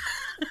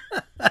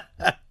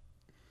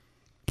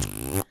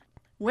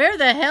 Where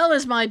the hell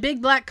is my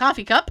big black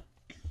coffee cup?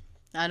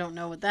 I don't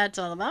know what that's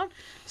all about.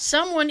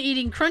 Someone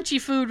eating crunchy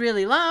food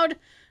really loud.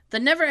 The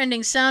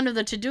never-ending sound of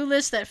the to-do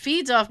list that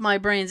feeds off my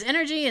brain's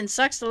energy and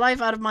sucks the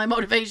life out of my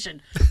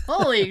motivation.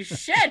 Holy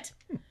shit!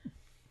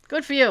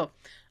 Good for you.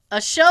 A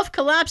shelf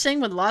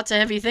collapsing with lots of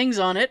heavy things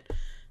on it.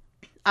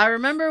 I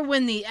remember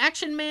when the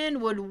Action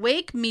Man would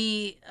wake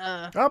me...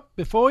 Up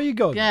before you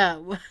go. Yeah.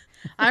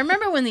 I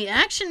remember when the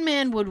Action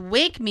Man would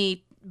wake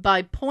me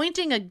by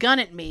pointing a gun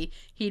at me.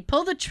 He'd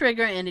pull the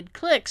trigger and it'd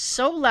click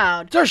so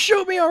loud Just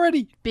shoot me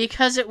already.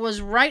 because it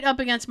was right up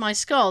against my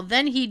skull.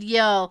 Then he'd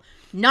yell,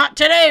 "Not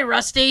today,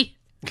 Rusty!"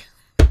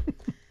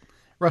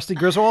 Rusty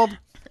Griswold.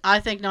 I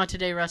think "Not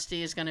today,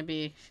 Rusty" is going to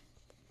be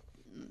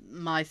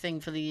my thing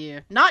for the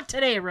year. Not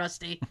today,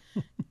 Rusty.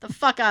 The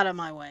fuck out of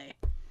my way.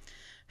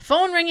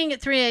 Phone ringing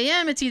at 3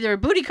 a.m. It's either a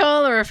booty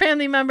call or a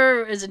family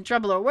member is in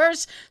trouble or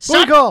worse.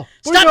 Booty call.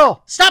 Booty Stop,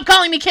 call. stop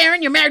calling me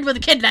Karen. You're married with a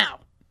kid now.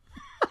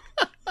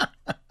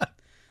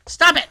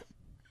 Stop it.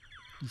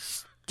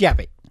 Yap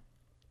it.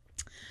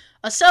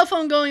 A cell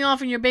phone going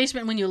off in your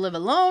basement when you live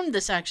alone.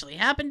 This actually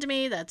happened to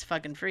me. That's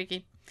fucking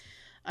freaky.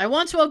 I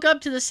once woke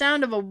up to the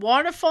sound of a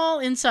waterfall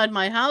inside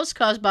my house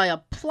caused by a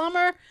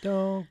plumber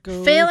Don't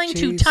go failing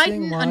to chasing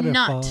tighten a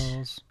nut.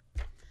 waterfalls.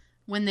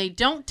 When they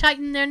don't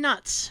tighten their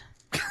nuts.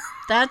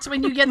 That's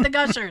when you get the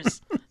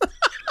gushers.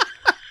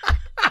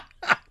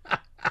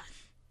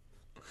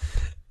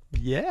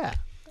 Yeah.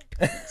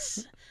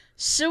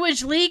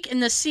 Sewage leak in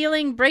the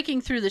ceiling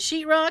breaking through the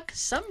sheetrock.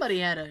 Somebody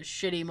had a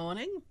shitty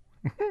morning.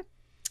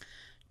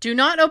 Do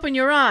not open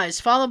your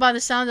eyes. Followed by the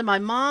sound of my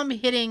mom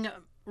hitting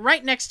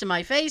right next to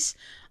my face.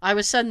 I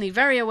was suddenly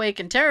very awake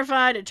and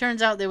terrified. It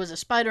turns out there was a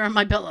spider on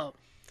my pillow.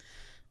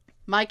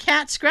 My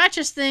cat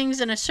scratches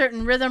things in a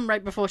certain rhythm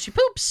right before she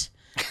poops.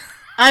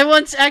 I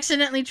once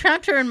accidentally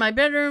trapped her in my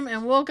bedroom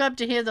and woke up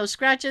to hear those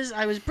scratches.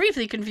 I was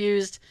briefly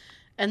confused,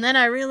 and then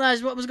I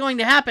realized what was going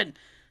to happen.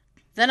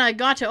 Then I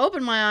got to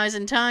open my eyes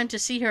in time to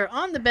see her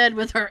on the bed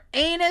with her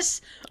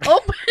anus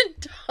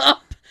opened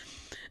up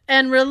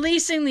and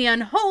releasing the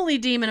unholy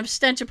demon of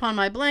stench upon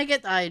my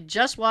blanket I had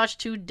just washed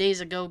 2 days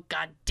ago.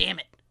 God damn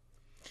it.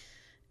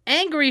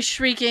 Angry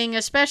shrieking,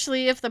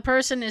 especially if the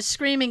person is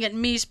screaming at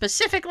me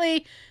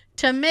specifically.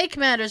 To make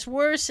matters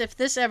worse, if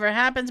this ever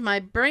happens, my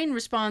brain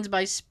responds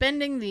by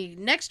spending the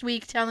next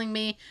week telling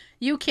me,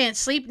 "You can't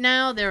sleep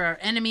now, there are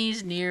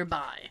enemies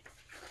nearby."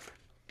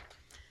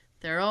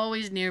 They're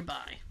always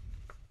nearby.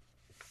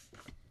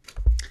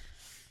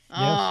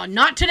 Oh,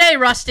 not today,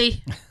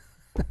 Rusty.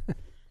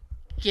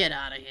 Get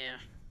out of here.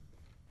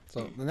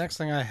 So the next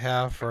thing I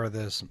have for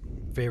this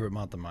favorite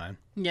month of mine,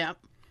 Yeah.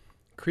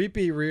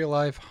 creepy real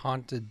life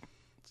haunted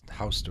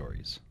house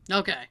stories.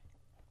 Okay.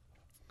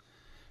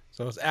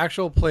 So it's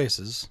actual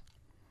places,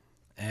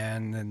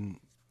 and then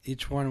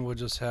each one will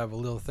just have a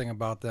little thing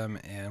about them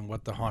and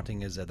what the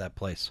haunting is at that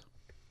place.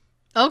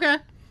 Okay.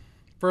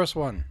 First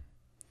one,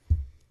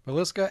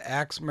 Villisca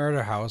Axe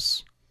Murder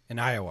House in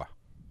Iowa.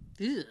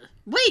 Ugh.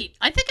 Wait,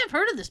 I think I've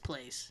heard of this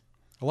place.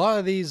 A lot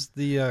of these,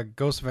 the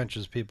Ghost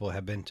Adventures people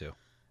have been to.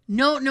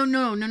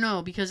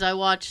 No, because I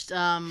watched,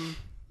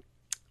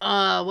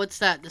 what's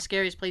that? The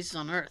Scariest Places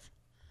on Earth.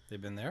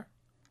 They've been there?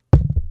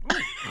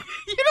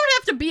 Yeah,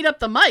 to beat up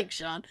the mic,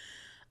 Sean.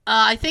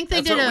 I think they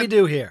That's did what we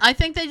do here. I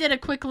think they did a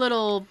quick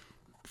little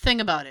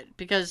thing about it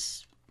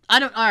because I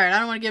don't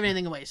want to give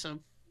anything away. So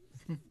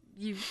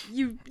you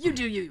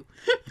do you.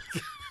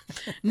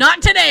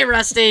 Not today,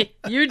 Rusty.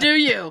 You do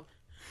you.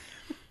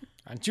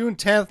 On June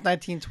 10th,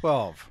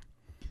 1912,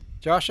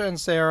 Joshua and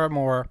Sarah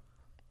Moore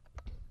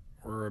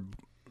were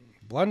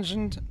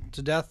bludgeoned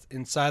to death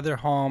inside their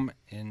home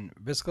in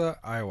Visca,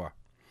 Iowa.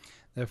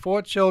 Their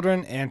 4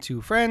 children and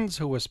 2 friends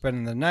who were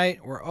spending the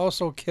night were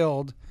also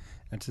killed,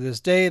 and to this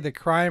day the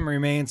crime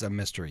remains a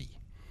mystery.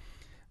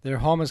 Their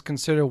home is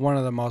considered one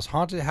of the most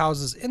haunted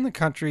houses in the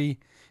country,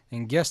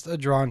 and guests are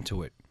drawn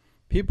to it.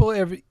 People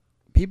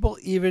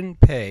even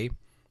pay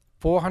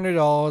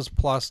 $400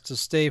 plus to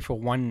stay for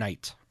one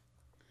night.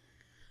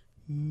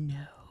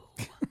 No.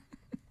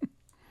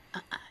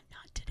 Not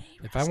today,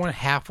 Rusty. If I went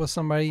half with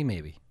somebody,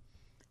 maybe.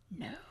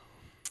 No.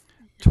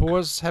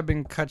 Tours have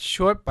been cut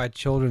short by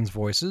children's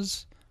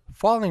voices,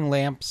 falling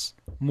lamps,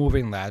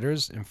 moving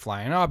ladders, and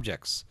flying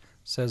objects,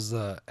 says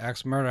the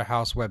Axe Murder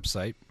House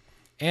website.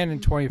 And in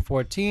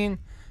 2014,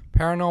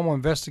 paranormal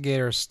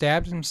investigator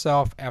stabbed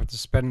himself after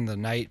spending the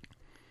night.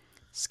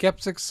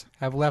 Skeptics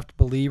have left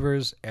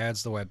believers,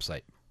 adds the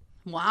website.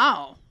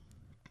 Wow.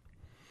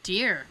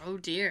 Dear. Oh,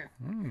 dear.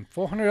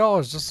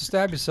 $400 just to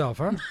stab yourself,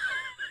 huh?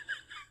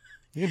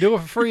 You can do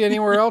it for free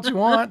anywhere else you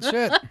want.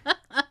 Shit.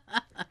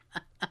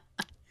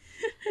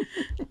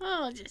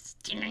 Oh,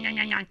 just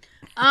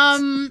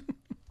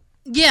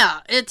yeah,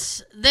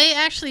 it's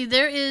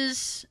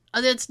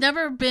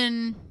never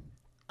been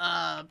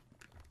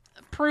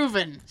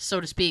proven, so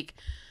to speak.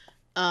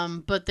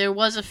 But there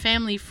was a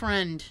family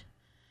friend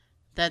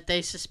that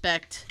they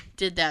suspect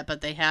did that,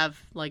 but they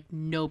have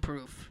no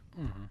proof.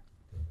 Mm-hmm.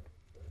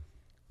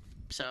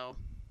 So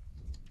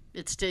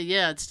it's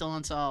still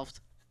unsolved.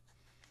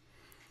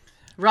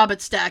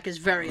 Robert Stack is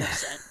very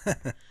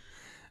upset.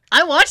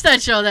 I watched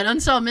that show, that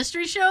Unsolved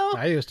Mystery Show.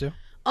 I used to.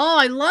 Oh,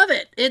 I love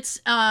it. It's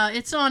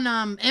on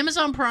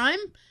Amazon Prime,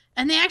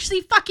 and they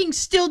actually fucking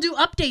still do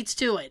updates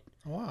to it.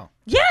 Wow.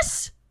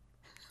 Yes!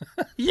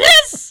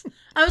 Yes!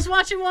 I was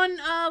watching one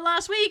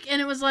last week,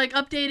 and it was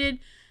updated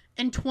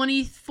in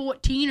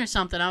 2014 or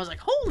something. I was like,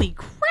 holy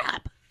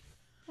crap.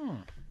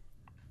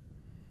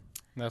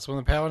 That's when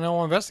the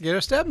paranormal investigator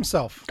stabbed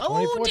himself. Oh,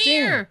 2014.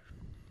 dear.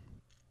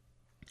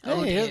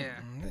 Oh, Hey, dear.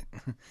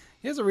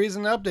 Here's a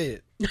reason to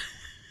update it.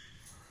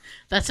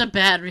 That's a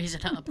bad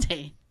reason to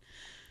update.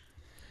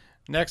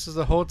 Next is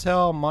the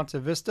Hotel Monte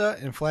Vista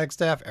in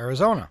Flagstaff,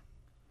 Arizona.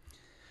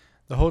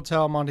 The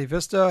Hotel Monte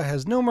Vista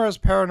has numerous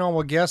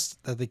paranormal guests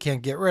that they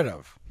can't get rid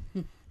of.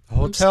 The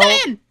hotel, I'm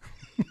staying.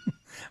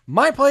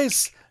 my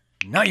place,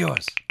 not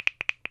yours.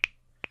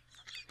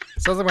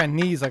 Sounds like my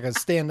knees like I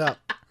stand up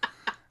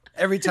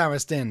every time I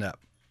stand up.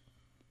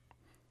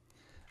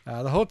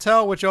 The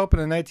hotel, which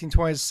opened in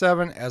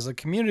 1927 as a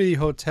community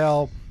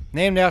hotel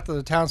named after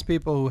the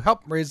townspeople who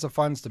helped raise the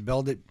funds to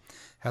build it,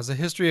 has a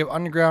history of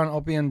underground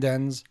opium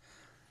dens,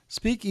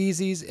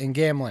 speakeasies, and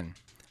gambling.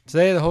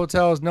 Today, the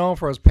hotel is known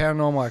for its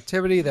paranormal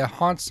activity that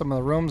haunts some of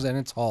the rooms and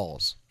its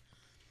halls.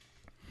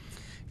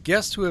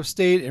 Guests who have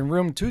stayed in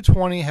room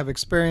 220 have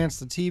experienced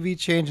the TV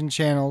changing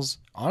channels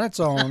on its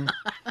own,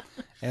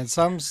 and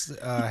some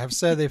have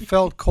said they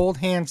felt cold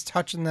hands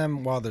touching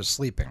them while they're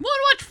sleeping. Want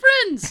to watch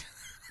Friends?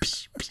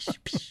 Psh, psh,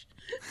 psh.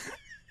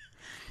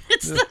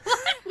 It's the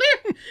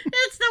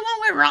one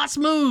where Ross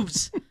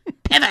moves.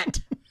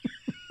 Pivot.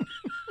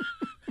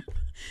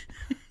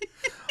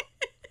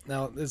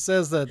 Now, it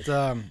says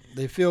that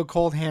they feel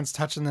cold hands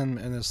touching them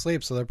in their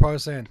sleep, so they're probably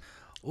saying,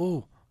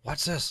 ooh,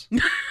 watch this.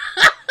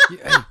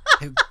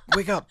 hey,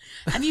 wake up.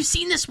 Have you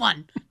seen this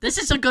one? This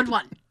is a good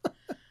one.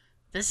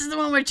 This is the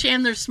one where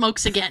Chandler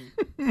smokes again.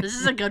 This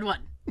is a good one.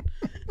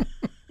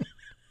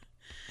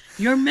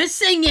 You're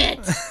missing it.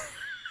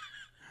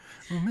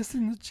 We're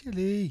missing the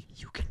chili.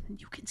 You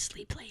can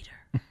sleep later.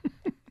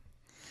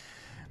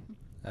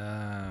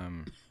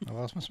 I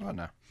lost my spot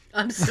now.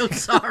 I'm so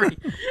sorry.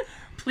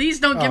 Please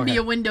don't give me Okay.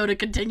 a window to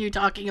continue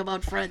talking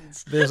about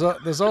Friends. There's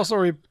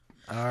also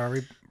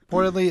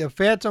reportedly a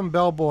phantom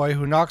bellboy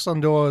who knocks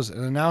on doors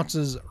and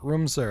announces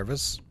room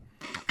service.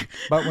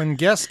 But when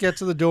guests get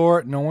to the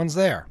door, no one's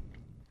there.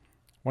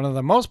 One of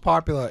the most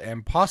popular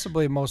and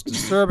possibly most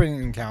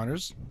disturbing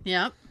encounters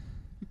Yep.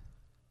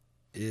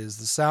 is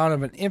the sound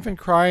of an infant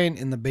crying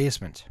in the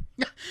basement.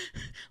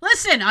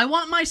 Listen, I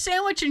want my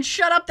sandwich and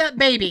shut up that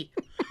baby.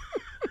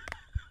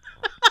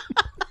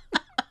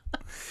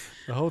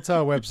 The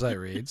hotel website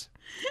reads,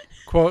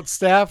 quote,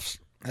 staff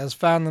has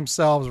found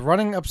themselves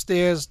running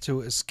upstairs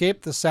to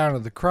escape the sound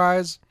of the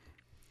cries.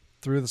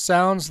 Through the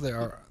sounds, they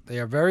are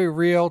very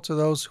real to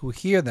those who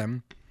hear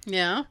them.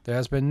 Yeah. There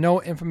has been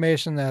no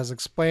information that has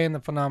explained the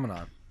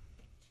phenomenon.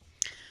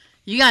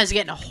 You guys are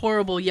getting a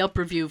horrible Yelp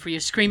review for your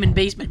screaming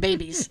basement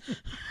babies.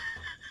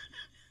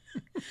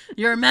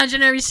 Your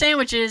imaginary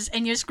sandwiches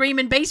and your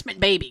screaming basement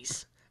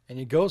babies. And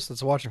your ghost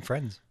that's watching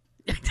Friends.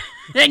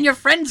 And your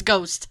friend's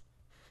ghost.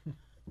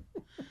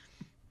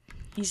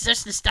 He's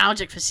just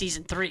nostalgic for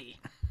season 3.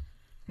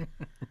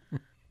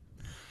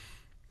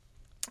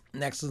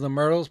 Next is the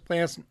Myrtles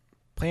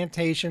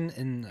Plantation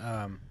in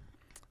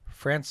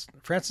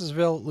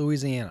Francisville,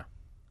 Louisiana.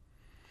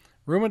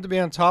 Rumored to be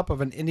on top of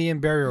an Indian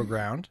burial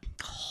ground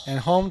and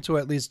home to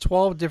at least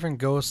 12 different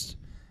ghosts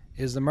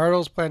is the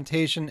Myrtles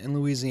Plantation in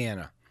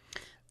Louisiana.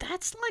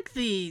 That's like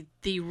the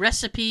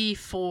recipe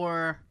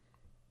for,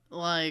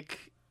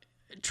 like,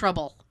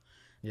 trouble.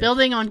 Yeah.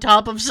 Building on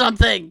top of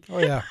something. Oh,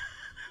 yeah.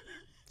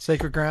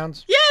 Sacred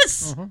grounds?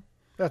 Yes!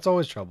 That's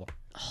always trouble.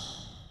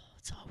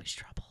 It's always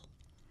trouble.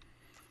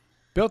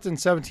 Built in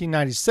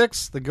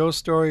 1796, the ghost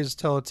stories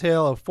tell a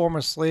tale of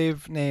former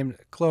slave named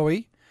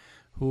Chloe,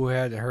 who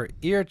had her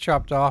ear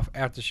chopped off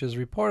after she was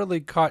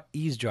reportedly caught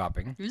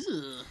eavesdropping.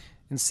 Ugh.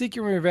 In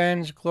seeking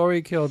revenge,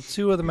 Chloe killed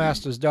 2 of the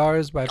master's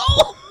daughters by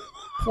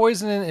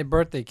poisoning a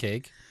birthday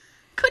cake.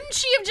 Couldn't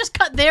she have just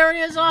cut their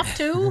ears off,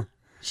 too?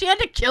 She had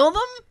to kill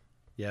them?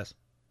 Yes.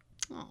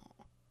 Oh.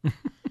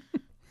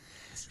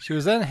 She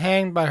was then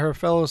hanged by her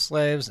fellow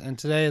slaves and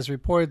today is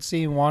reported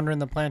seen wandering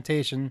the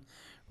plantation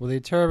with a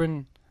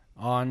turban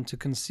on to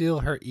conceal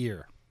her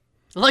ear.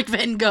 Like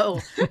Van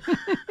Gogh.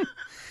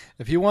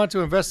 If you want to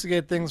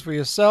investigate things for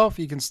yourself,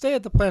 you can stay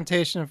at the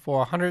plantation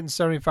for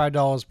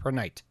 $175 per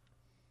night.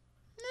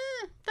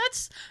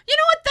 That's, you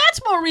know what?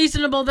 That's more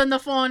reasonable than the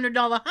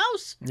 $400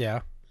 house.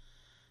 Yeah.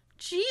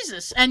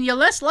 Jesus. And you're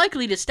less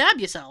likely to stab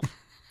yourself.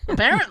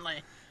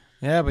 Apparently.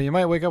 Yeah, but you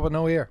might wake up with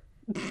no ear.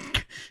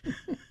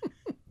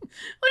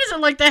 What is it,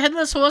 like the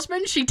Headless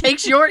Horseman? She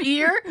takes your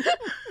ear?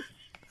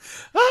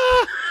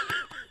 I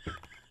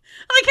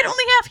can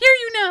only half hear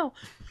you now.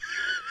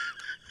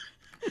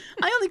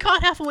 I only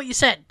caught half of what you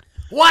said.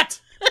 What?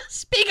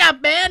 Speak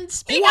up, man.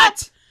 Speak up.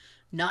 What?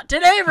 Not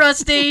today,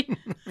 Rusty.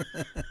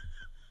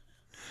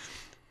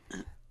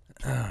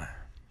 I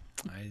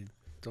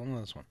don't know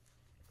this one.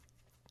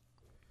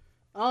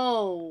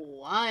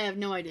 Oh, I have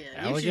no idea.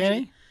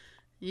 Allegheny?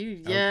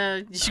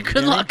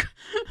 Good luck.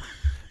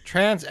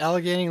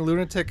 Trans-Allegheny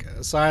Lunatic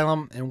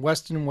Asylum in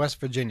Weston, West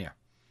Virginia.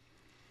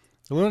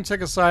 The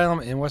Lunatic Asylum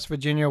in West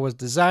Virginia was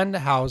designed to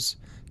house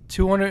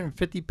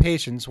 250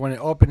 patients when it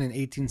opened in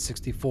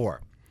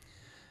 1864.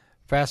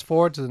 Fast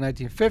forward to the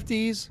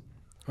 1950s,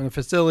 when the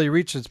facility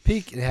reached its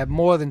peak, it had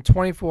more than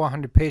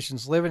 2,400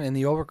 patients living in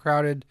the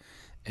overcrowded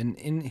and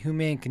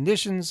inhumane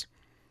conditions,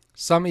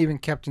 some even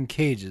kept in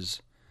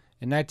cages.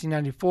 In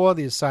 1994,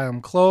 the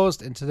asylum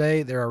closed, and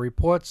today there are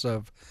reports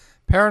of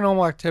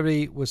paranormal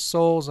activity with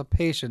souls of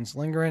patients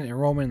lingering and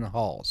roaming in the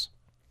halls.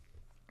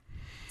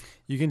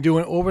 You can do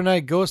an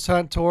overnight ghost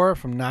hunt tour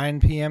from 9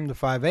 p.m. to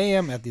 5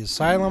 a.m. at the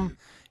asylum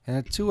and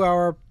a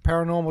 2-hour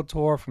paranormal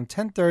tour from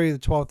 10:30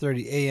 to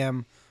 12:30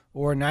 a.m.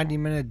 or a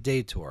 90-minute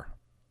day tour.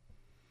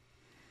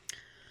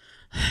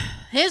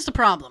 Here's the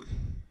problem.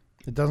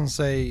 It doesn't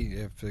say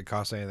if it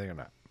costs anything or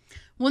not.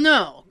 Well,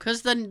 no,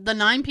 because the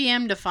 9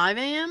 p.m. to 5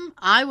 a.m.,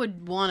 I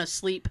would want to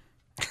sleep.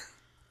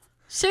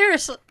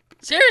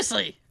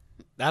 Seriously.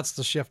 That's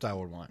the shift I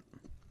would want.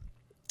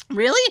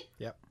 Really?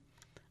 Yep.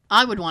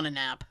 I would want a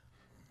nap.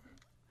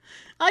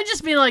 I'd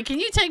just be like, can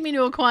you take me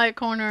to a quiet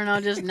corner and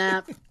I'll just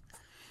nap?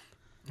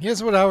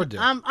 Here's what I would do.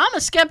 I'm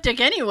a skeptic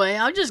anyway.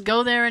 I'll just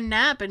go there and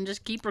nap and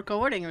just keep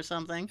recording or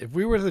something. If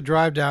we were to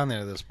drive down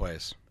there to this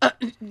place,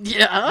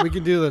 Yeah. we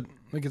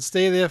could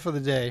stay there for the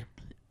day.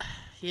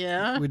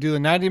 Yeah. We do the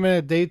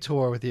 90-minute day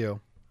tour with you.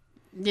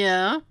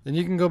 Yeah. Then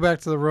you can go back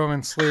to the room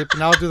and sleep,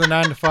 and I'll do the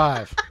 9 to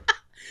 5.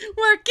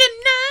 Working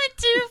 9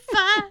 to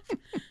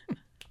 5.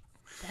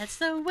 That's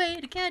the way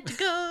to catch a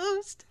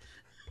ghost.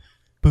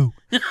 Boo.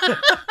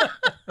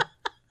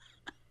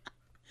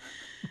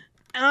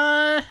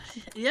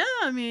 Yeah,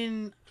 I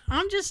mean,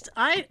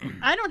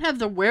 I don't have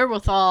the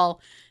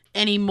wherewithal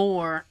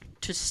anymore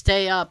to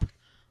stay up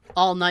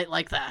all night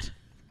like that.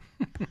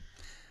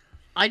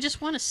 I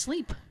just want to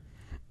sleep.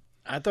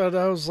 I thought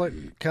I was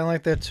kind of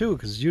like that too,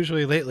 because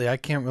usually lately I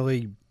can't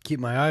really keep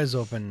my eyes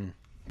open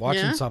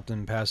watching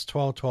something past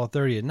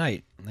 12:30 at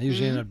night. I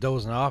usually end up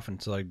dozing off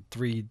until like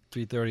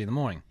 3:30 in the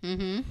morning.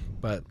 Mm-hmm.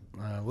 But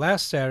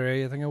last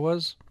Saturday, I think it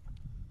was,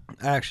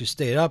 I actually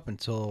stayed up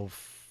until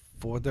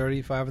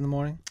 4:30, 5 in the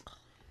morning.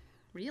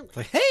 Really? It's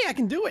like, hey, I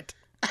can do it.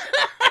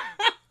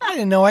 I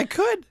didn't know I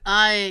could.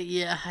 I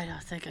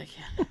don't think I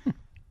can.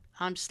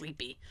 I'm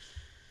sleepy.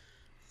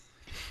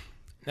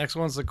 Next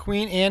one's the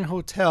Queen Anne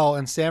Hotel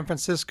in San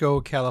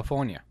Francisco,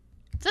 California.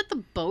 Is that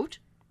the boat?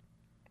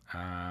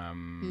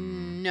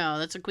 No,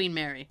 that's a Queen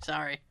Mary.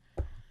 Sorry.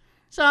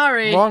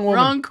 Wrong woman.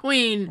 Wrong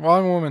queen.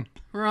 Wrong woman.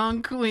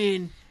 Wrong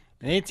queen.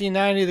 In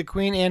 1890, the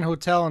Queen Anne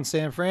Hotel in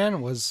San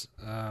Fran was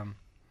a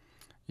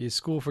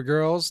school for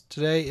girls.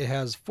 Today, it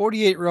has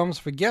 48 rooms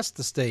for guests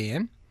to stay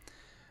in,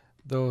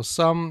 though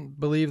some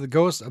believe the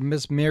ghost of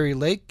Miss Mary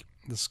Lake,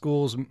 the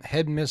school's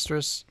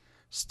headmistress,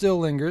 still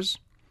lingers.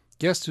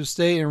 Guests who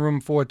stay in room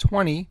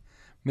 420,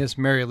 Miss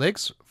Mary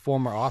Lake's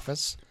former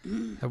office,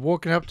 have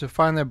woken up to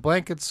find their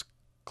blankets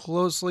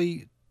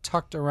closely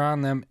tucked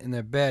around them in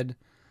their bed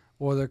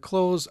or their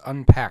clothes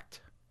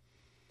unpacked.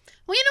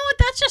 Well, you know what?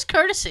 That's just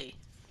courtesy.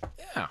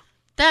 Yeah.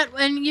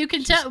 And you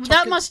can tell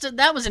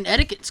that was an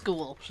etiquette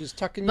school. She's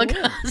tucking you in.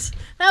 Because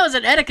that was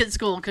an etiquette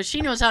school because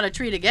she knows how to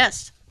treat a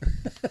guest.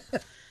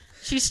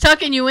 She's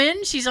tucking you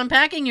in. She's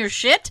unpacking your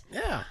shit.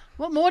 Yeah.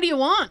 What more do you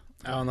want?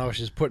 I don't know if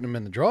she's putting them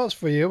in the drawers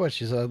for you, but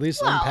she's at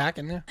least Well,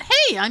 unpacking them.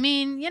 Hey, I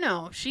mean,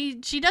 she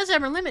does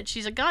have her limit.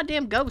 She's a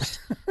goddamn ghost.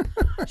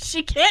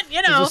 She can't,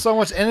 There's just so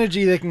much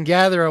energy they can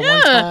gather at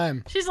one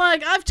time. She's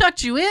like, I've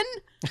tucked you in.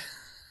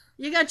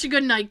 You got your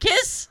good night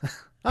kiss.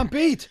 I'm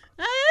beat.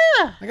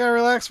 Yeah, I gotta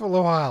relax for a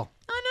little while.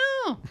 I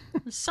know.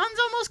 The sun's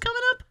almost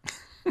coming up.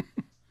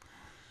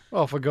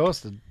 Well, for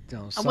ghosts, sun,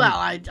 Well,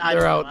 I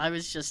they're out. I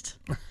was just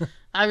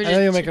I know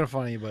you're making it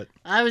funny, but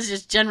I was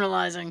just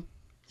generalizing.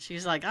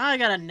 She's like, I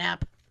got a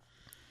nap.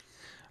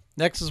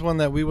 next is one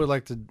that we would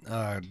like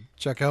to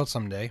check out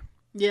someday.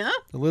 Yeah.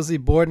 The Lizzie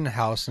Borden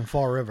house in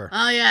Fall River.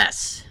 Oh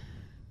yes.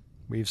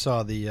 We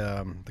saw the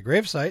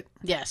gravesite.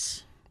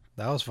 Yes.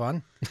 That was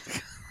fun.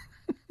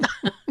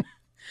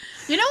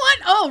 You know what?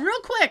 Oh, real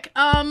quick.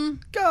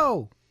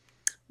 Go.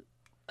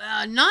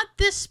 Not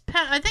this.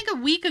 I think a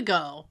week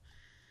ago,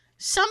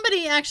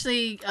 somebody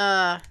actually,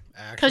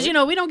 because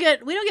we don't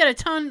get a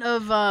ton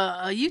of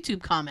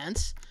YouTube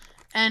comments,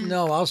 and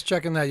No, I was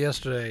checking that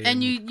yesterday.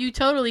 and you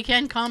totally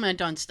can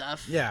comment on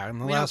stuff. Yeah, and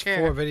the we don't last care.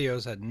 4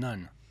 videos had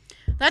none.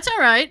 That's all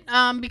right.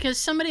 Because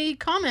somebody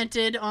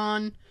commented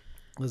on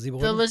Lizzie the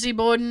Borden? Lizzie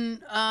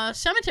Borden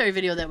cemetery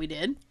video that we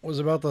did. Was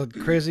it about the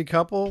crazy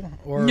couple?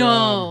 Or,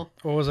 No.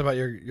 or was it about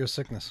your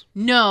sickness?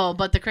 No,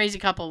 but the crazy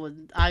couple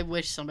would. I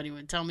wish somebody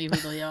would tell me who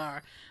they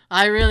are.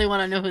 I really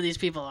want to know who these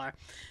people are,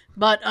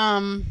 but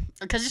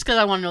because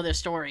I want to know their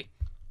story.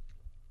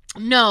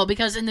 No,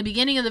 because in the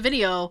beginning of the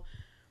video,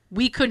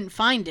 we couldn't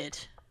find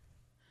it,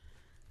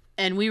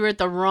 and we were at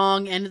the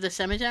wrong end of the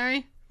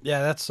cemetery,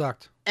 Yeah, that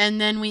sucked. and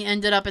then we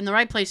ended up in the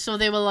right place. So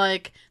they were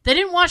like, they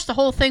didn't watch the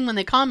whole thing when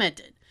they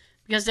commented,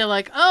 because they're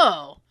like,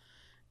 oh,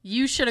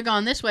 you should have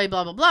gone this way,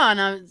 blah blah blah.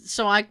 And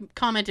so I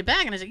commented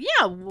back, and I said,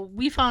 yeah,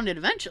 we found it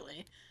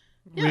eventually.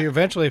 Yeah. We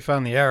eventually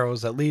found the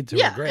arrows that lead to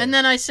Yeah, the grave. and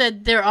then I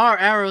said there are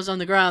arrows on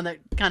the ground that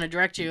kind of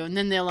direct you, and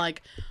then they're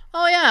like,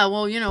 "Oh yeah,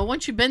 well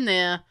once you've been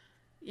there,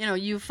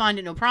 you find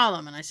it no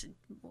problem." And I said,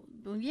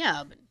 "Well,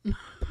 yeah, but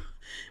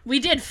we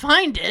did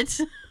find it.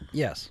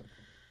 Yes.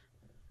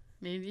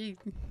 Maybe you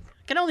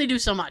can only do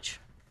so much.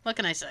 What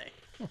can I say?"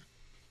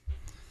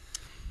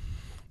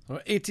 Well,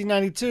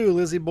 1892,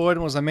 Lizzie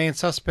Borden was the main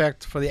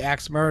suspect for the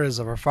axe murders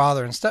of her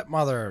father and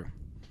stepmother.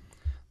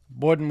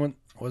 Borden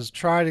was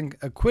tried and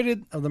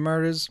acquitted of the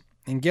murders,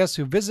 and guests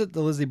who visit the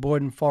Lizzie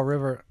Borden Fall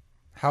River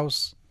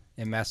house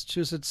in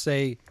Massachusetts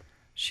say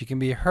she can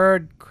be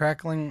heard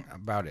crackling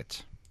about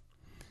it.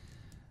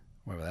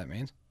 Whatever that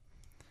means.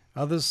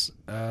 Others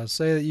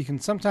say that you can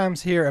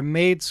sometimes hear a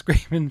maid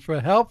screaming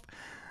for help,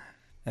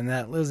 and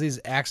that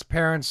Lizzie's axe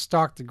parents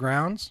stalk the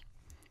grounds.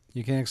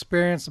 You can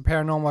experience the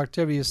paranormal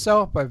activity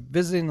yourself by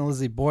visiting the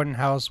Lizzie Borden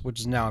house, which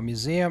is now a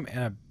museum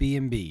and a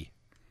B&B.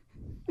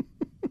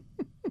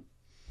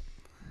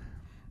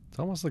 It's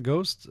almost the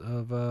ghost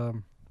of This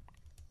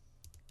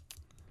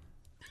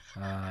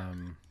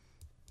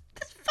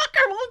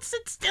fucker won't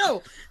sit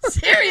still.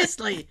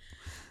 Seriously,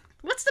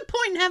 what's the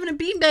point in having a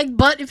beanbag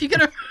butt if you're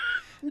gonna?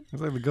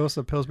 it's like the ghost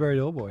of Pillsbury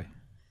Doughboy.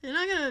 You're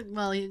not gonna.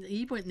 Well,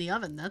 he went in the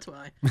oven. That's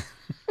why.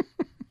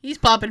 He's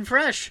popping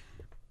fresh.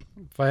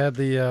 If I had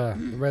the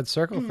red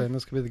circle thing,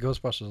 this could be the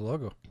Ghostbusters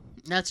logo.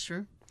 That's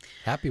true.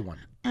 Happy one.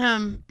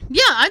 Yeah,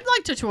 I'd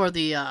like to tour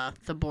the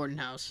Borden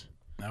house.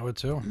 I would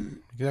too.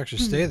 You could actually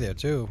stay there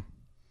too.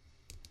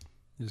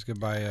 You just could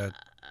buy a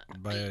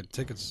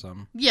tickets or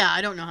something. Yeah,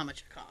 I don't know how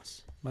much it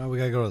costs. Well, we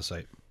gotta go to the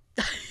site.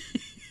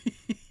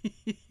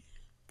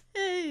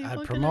 Hey, I'd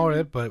what can promote I do?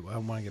 it, but I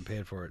want to get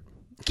paid for it.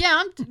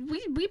 Yeah,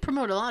 we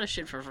promote a lot of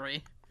shit for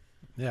free.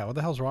 Yeah, what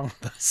the hell's wrong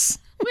with us?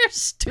 We're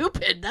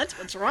stupid. That's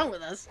what's wrong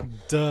with us.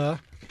 Duh.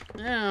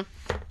 Yeah.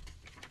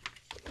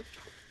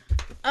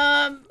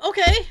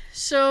 Okay,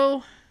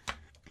 so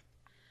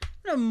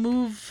I'm gonna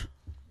move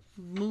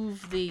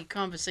the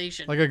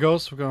conversation. Like a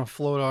ghost, we're gonna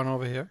float on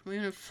over here. We're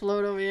gonna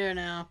float over here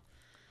now.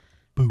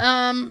 Boo.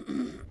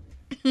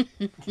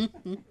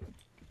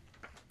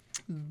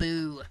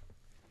 Boo.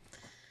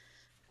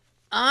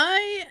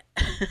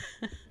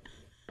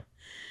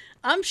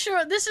 I'm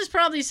sure this is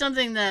probably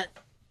something that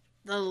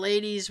the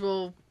ladies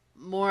will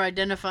more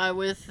identify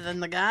with than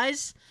the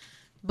guys,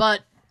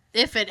 but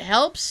if it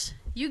helps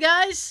you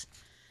guys,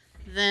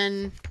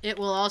 then it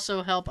will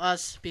also help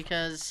us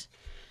because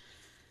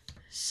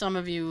some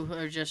of you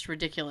are just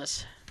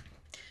ridiculous.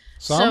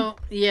 Some? So,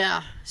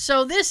 yeah.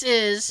 So this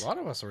is A lot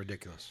of us are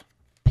ridiculous.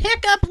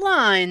 Pickup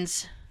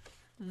Lines,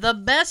 the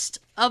best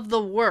of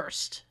the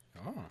worst.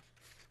 Oh.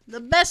 The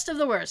best of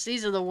the worst.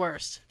 These are the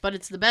worst, but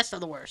it's the best of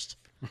the worst.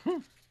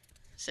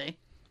 See?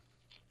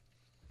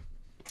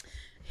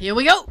 Here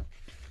we go.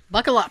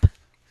 Buckle up.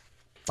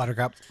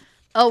 Buttercup.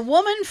 A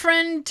woman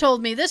friend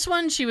told me this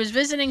one. She was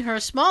visiting her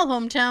small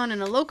hometown,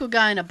 and a local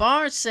guy in a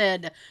bar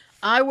said,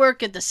 "I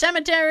work at the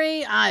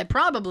cemetery. I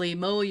probably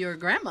mow your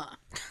grandma."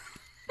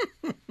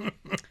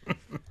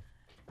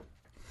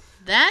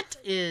 That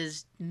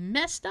is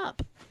messed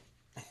up.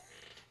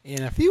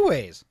 In a few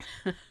ways.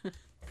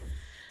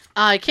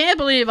 I can't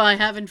believe I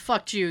haven't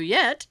fucked you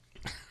yet.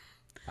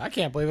 I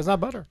can't believe it's not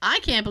butter. I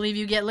can't believe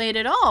you get laid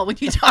at all when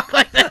you talk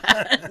like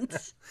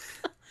that.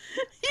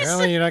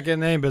 Apparently, you're not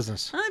getting any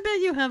business. I bet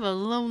you have a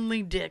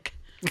lonely dick.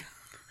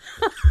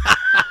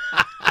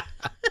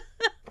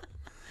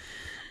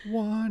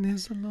 One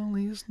is the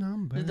loneliest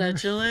number.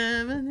 That you'll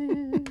ever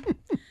need.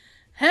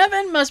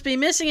 Heaven must be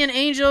missing an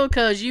angel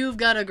because you've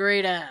got a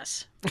great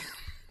ass.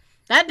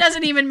 That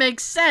doesn't even make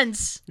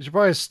sense. You should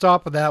probably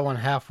stop with that one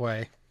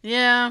halfway.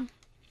 Yeah.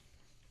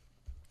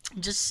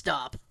 Just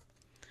stop.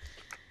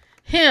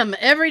 Him,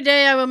 every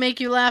day I will make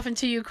you laugh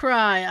until you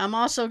cry. I'm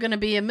also going to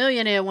be a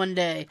millionaire one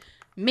day.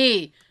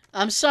 Me,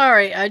 I'm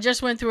sorry. I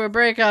just went through a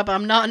breakup.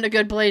 I'm not in a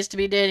good place to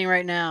be dating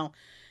right now.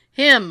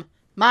 Him,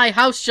 my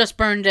house just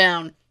burned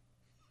down.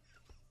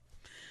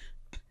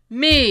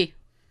 Me.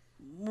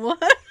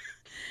 What?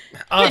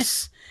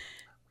 Us.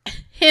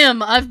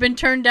 Him, I've been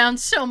turned down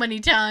so many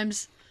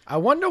times. I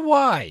wonder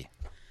why.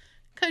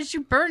 Because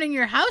you're burning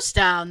your house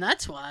down,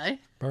 that's why.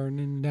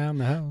 Burning down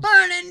the house.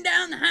 Burning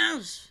down the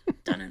house.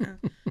 Dun-dun-dun.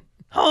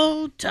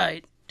 Hold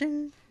tight.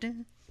 Dun,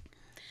 dun.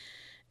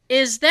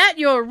 Is that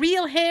your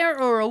real hair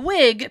or a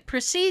wig?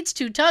 Proceeds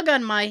to tug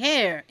on my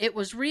hair. It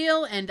was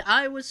real and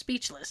I was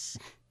speechless.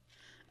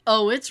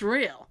 Oh, it's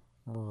real.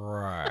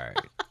 Right.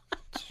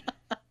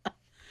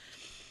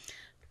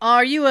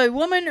 Are you a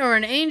woman or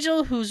an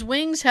angel whose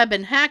wings have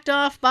been hacked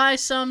off by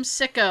some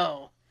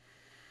sicko?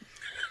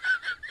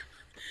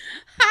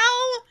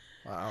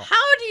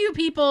 How do you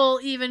people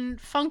even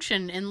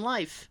function in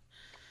life?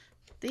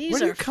 These Where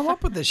do you come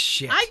up with this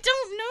shit? I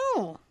don't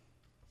know.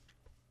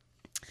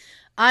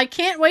 I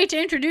can't wait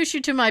to introduce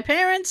you to my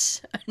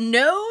parents.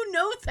 No,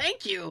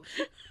 thank you. Why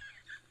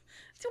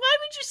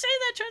would you say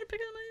that? Trying to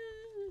pick on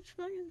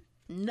my...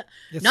 No,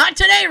 not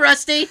today,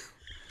 Rusty.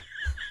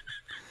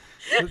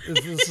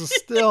 This is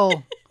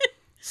still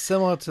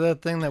similar to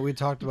that thing that we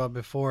talked about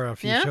before a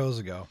few shows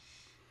ago.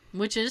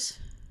 Which is?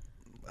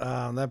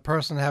 That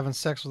person having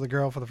sex with a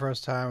girl for the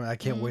first time. I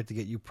can't wait to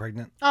get you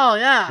pregnant. Oh,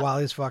 yeah. While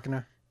he's fucking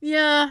her.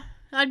 Yeah.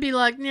 I'd be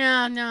like,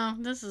 yeah, no,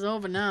 this is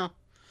over now.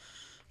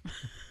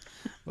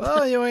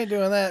 Well, you ain't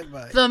doing that.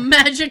 But... The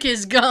magic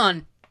is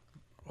gone.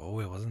 Oh,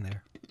 it wasn't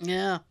there.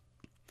 Yeah.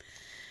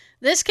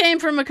 This came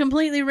from a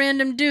completely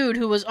random dude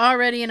who was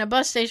already in a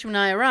bus station when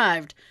I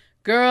arrived.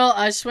 Girl,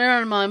 I swear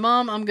on my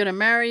mom, I'm going to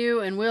marry you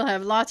and we'll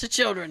have lots of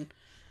children.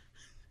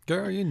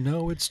 Girl, you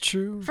know it's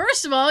true.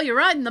 First of all, you're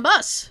riding the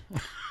bus.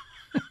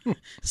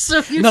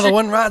 So you Another should,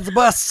 one rides the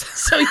bus.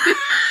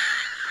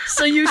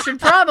 So you should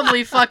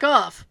probably fuck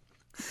off.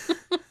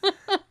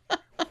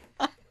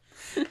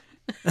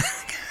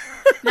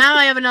 Now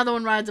I have another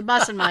one rides a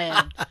bus in my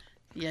head.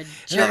 You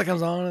Another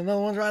comes on,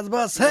 another one rides the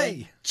bus.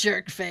 Hey!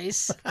 Jerk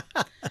face.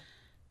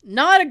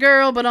 Not a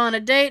girl, but on a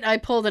date, I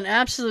pulled an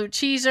absolute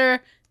cheeser.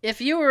 If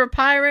you were a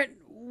pirate,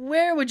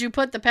 where would you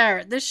put the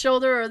parrot? This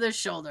shoulder or this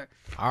shoulder?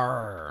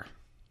 Arr.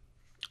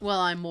 Well,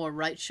 I'm more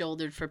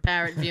right-shouldered for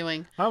parrot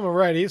viewing. I'm a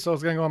righty, so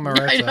it's going to go on my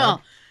right I side. know.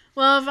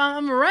 Well, if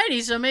I'm a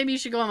righty, so maybe you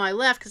should go on my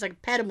left because I can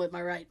pet him with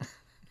my right.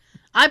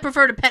 I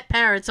prefer to pet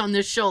parrots on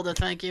this shoulder,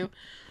 thank you.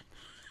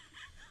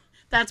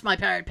 That's my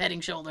parrot petting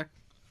shoulder.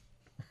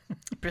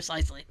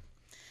 Precisely.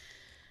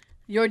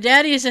 Your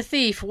daddy is a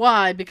thief.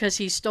 Why? Because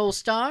he stole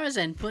stars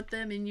and put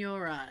them in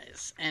your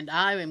eyes. And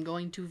I am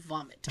going to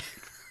vomit.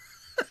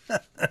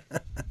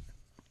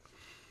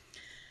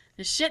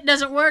 This shit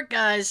doesn't work,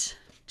 guys.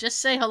 Just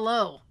say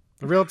hello.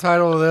 The real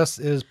title of this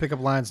is Pickup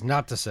Lines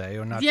Not to Say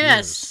or Not to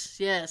Use.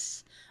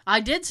 Yes.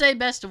 I did say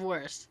best of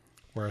worst.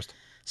 Worst.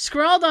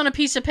 Scrawled on a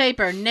piece of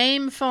paper,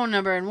 name, phone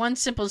number, and one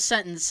simple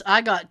sentence.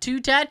 I got 2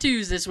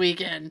 tattoos this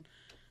weekend.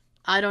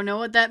 I don't know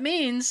what that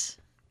means,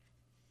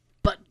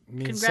 but It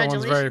means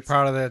congratulations. someone's very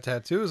proud of their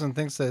tattoos and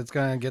thinks that it's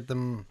going to get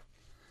them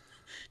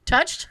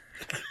Touched?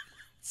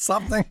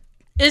 something.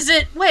 Is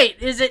it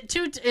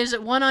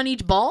one on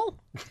each ball?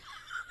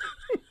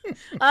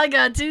 I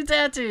got 2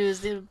 tattoos.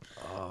 Dude.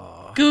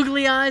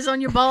 Googly eyes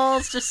on your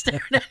balls, just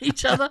staring at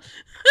each other.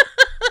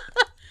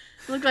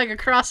 Look like a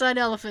cross-eyed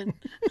elephant.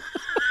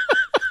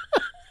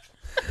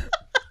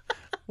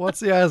 Watch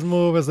the eyes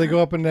move as they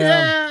go up and down.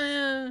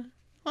 Yeah.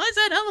 Why is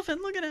that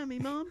elephant looking at me,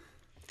 Mom?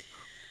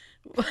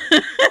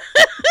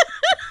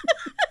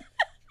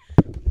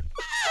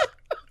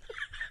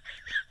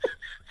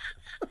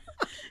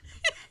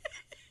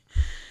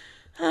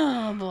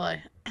 Oh,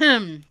 boy.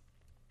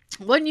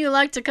 Wouldn't you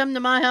like to come to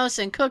my house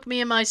and cook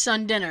me and my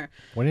son dinner?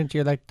 Wouldn't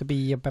you like to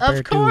be a pepper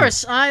Of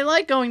course. I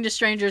like going to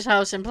strangers'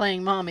 house and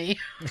playing mommy.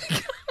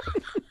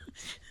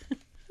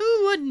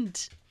 Who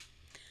wouldn't?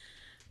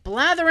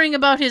 Blathering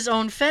about his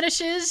own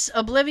fetishes,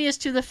 oblivious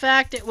to the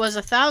fact it was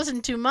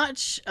 1,000 too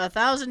much,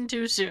 1,000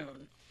 too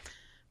soon.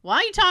 Why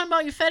are you talking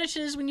about your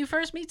fetishes when you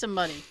first meet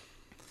somebody?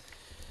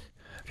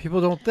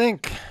 People don't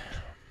think.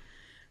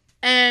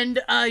 And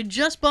I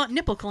just bought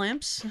nipple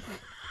clamps.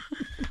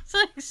 It's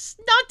like,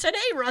 not today,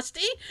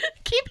 Rusty.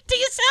 Keep it to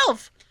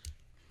yourself.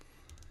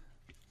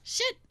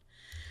 Shit.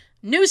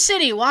 New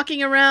city,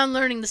 walking around,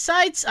 learning the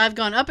sights. I've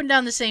gone up and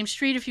down the same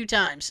street a few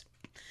times.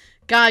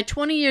 Guy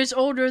 20 years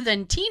older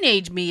than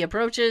teenage me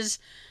approaches.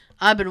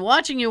 I've been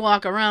watching you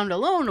walk around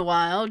alone a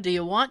while. Do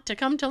you want to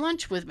come to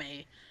lunch with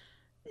me?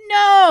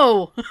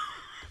 No!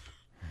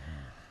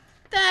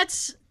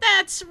 That's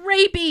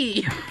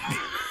rapey.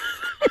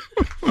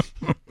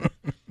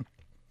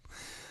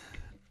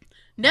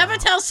 Never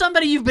tell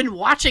somebody you've been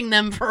watching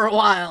them for a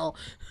while.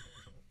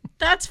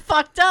 That's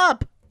fucked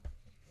up.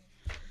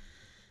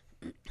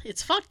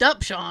 It's fucked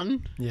up,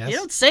 Sean. Yes. You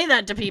don't say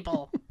that to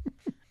people.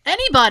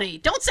 Anybody.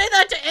 Don't say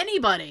that to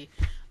anybody.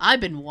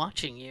 I've been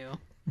watching you.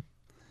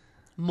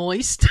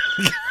 Moist.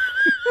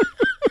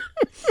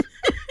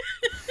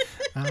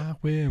 I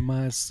wear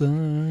my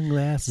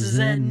sunglasses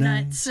At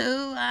night,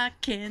 so I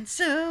can.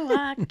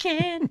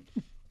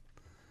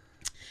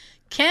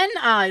 Can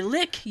I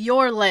lick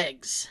your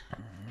legs?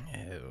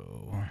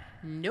 Ew.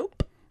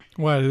 Nope.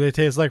 What, do they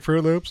taste like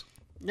Fruit Loops?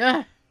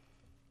 Ugh.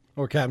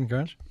 Or Captain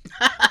Crunch?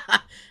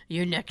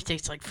 Your neck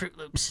tastes like Fruit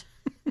Loops.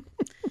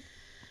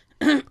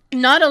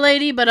 Not a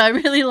lady, but I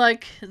really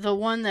like the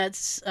one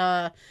that's,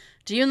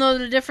 do you know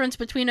the difference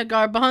between a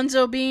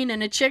garbanzo bean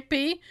and a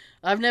chickpea?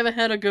 I've never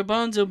had a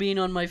garbanzo bean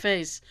on my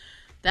face.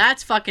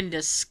 That's fucking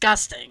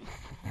disgusting.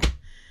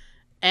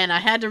 And I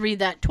had to read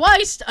that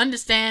twice to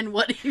understand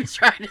what he was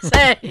trying to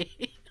say.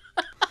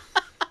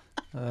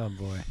 Oh,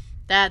 boy.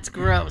 That's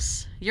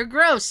gross. You're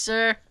gross,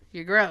 sir.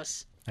 You're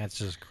gross. That's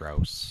just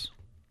gross.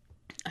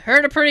 I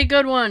heard a pretty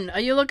good one. Are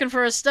you looking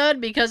for a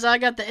stud? Because I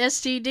got the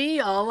STD.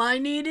 All I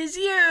need is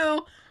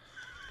you.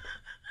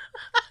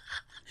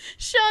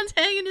 Sean's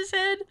hanging his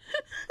head.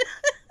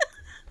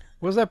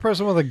 What's that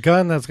person with a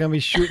gun that's going to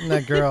be shooting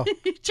that girl?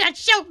 Just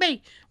shoot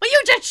me. Will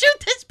you just shoot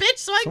this bitch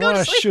so I I go want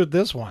to to sleep? shoot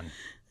this one.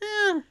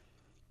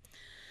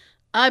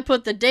 I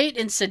put the date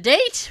in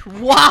sedate.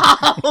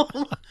 Wow.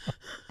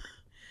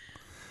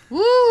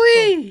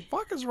 Woo-wee.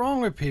 What the fuck is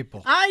wrong with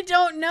people? I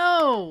don't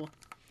know.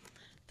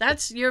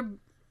 That's you're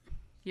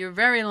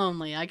very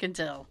lonely, I can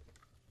tell.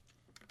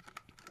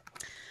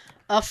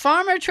 A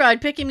farmer tried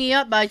picking me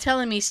up by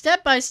telling me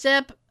step by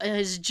step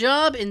his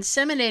job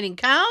inseminating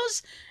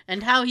cows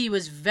and how he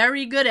was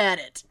very good at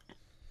it.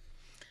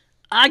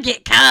 I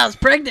get cows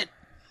pregnant.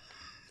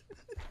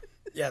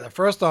 Yeah, the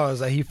first thought is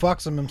that he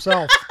fucks them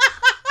himself.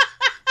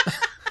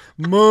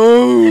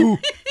 Moo!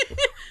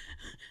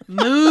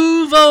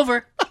 Move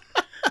over.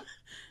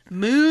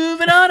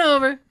 Move it on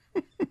over.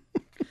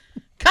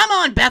 Come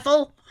on,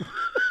 Bethel.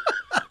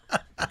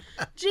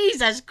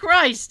 Jesus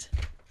Christ.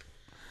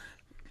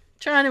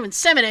 Trying to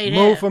inseminate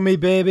Moo him. for me,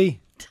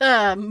 baby.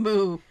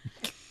 Moo.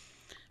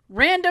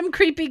 Random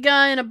creepy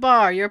guy in a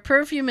bar. Your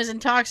perfume is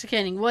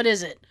intoxicating. What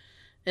is it?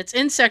 It's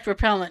insect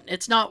repellent.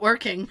 It's not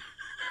working.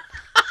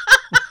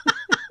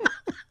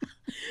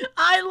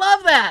 I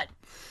love that.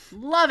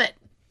 Love it.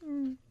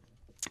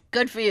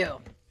 Good for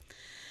you.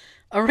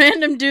 A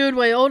random dude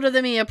way older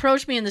than me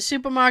approached me in the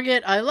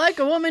supermarket. I like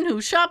a woman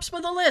who shops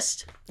with a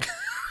list.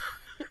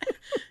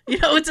 You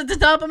know what's at the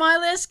top of my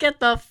list? Get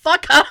the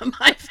fuck out of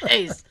my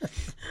face.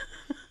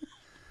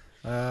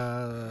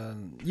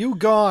 You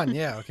gone.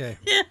 Yeah, okay.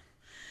 Yeah.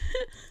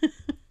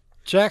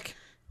 Check.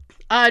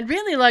 I'd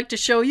really like to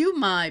show you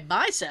my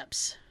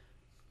biceps.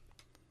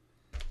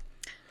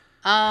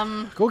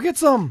 Go get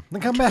some.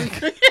 Then come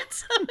back. Get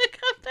some to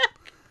come back.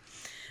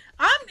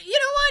 You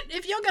know what?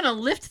 If you're gonna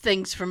lift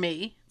things for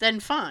me, then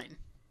fine.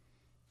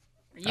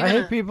 I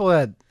hate people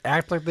that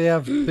act like they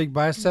have big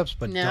biceps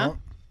but No. don't.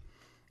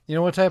 You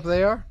know what type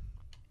they are?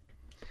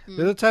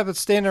 They're the type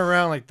that's standing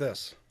around like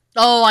this.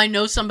 Oh, I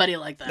know somebody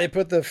like that. They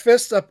put the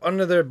fist up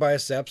under their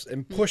biceps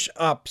and push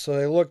up so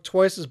they look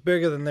twice as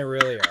bigger than they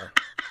really are.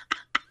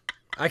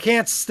 I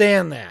can't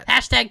stand that.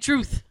 Hashtag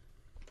truth.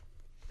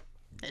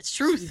 It's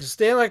You truth.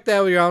 stand like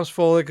that with your arms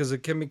folded because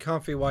it can be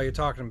comfy while you're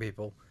talking to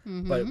people.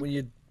 But when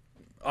you're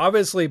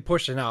obviously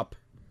pushing up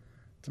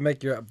to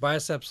make your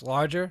biceps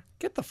larger,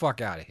 get the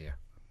fuck out of here.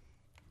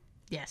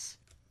 Yes.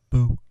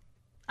 Boo.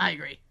 I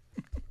agree.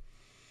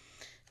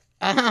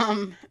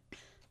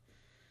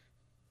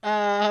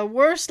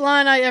 Worst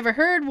line I ever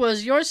heard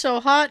was, "You're so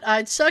hot,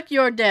 I'd suck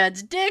your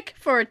dad's dick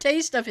for a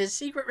taste of his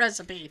secret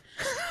recipe."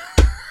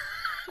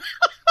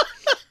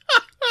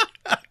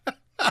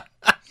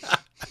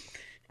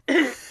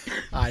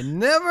 I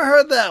never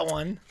heard that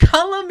one.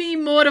 Color me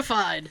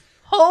mortified.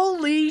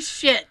 Holy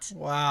shit.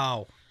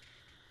 Wow.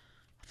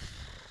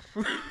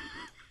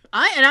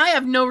 I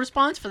have no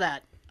response for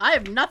that. I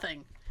have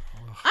nothing.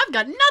 I've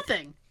got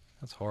nothing.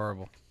 That's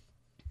horrible.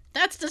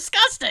 That's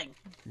disgusting.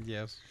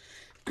 Yes.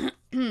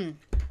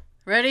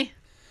 Ready?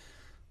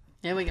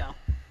 Here we go.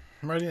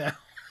 I'm ready now.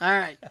 All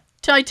right.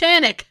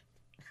 Titanic.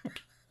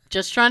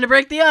 Just trying to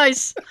break the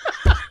ice.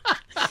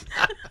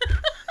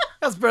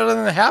 That's better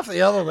than half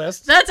the other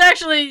list. That's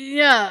actually,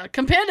 yeah,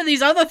 compared to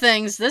these other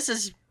things, this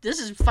is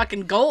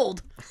fucking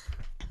gold.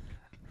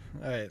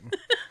 All right.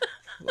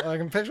 Well, I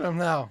can picture him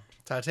now.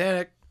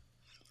 Titanic.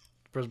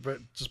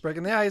 Just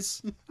breaking the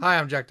ice. Hi,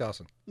 I'm Jack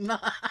Dawson.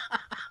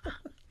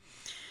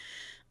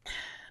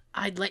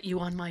 I'd let you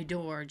on my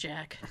door,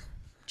 Jack.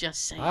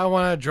 Just saying. I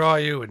want to draw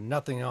you with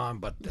nothing on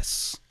but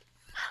this.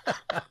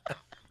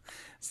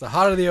 It's the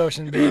heart of the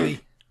ocean,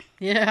 baby.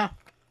 Yeah.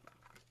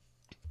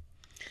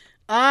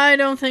 I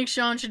don't think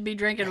Sean should be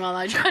drinking while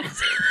I try to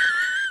say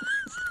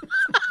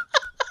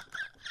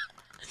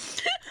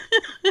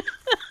this.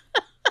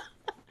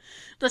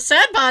 The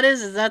sad part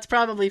is that's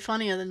probably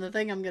funnier than the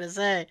thing I'm going to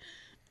say.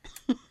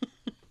 All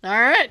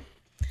right.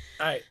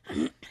 All right.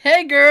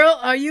 Hey, girl,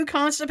 are you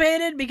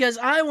constipated? Because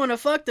I want to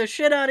fuck the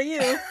shit out of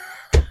you.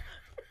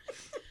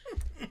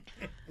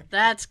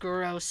 That's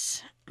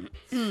gross.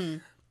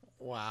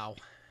 Wow.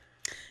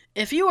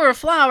 If you were a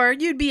flower,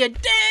 you'd be a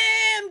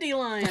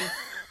dandelion.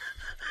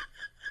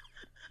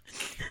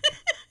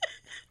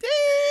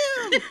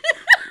 Damn.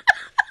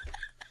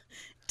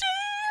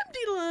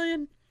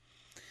 Dandelion.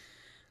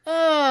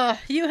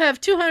 You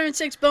have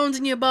 206 bones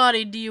in your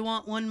body. Do you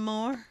want one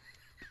more?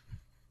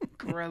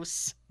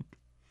 Gross.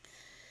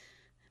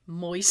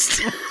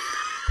 Moist.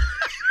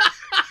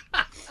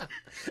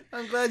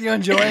 I'm glad you're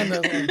enjoying this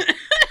one.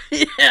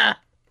 Yeah.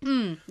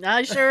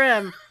 I sure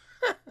am.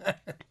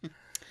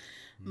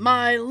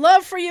 My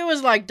love for you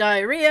is like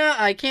diarrhea.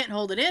 I can't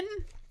hold it in.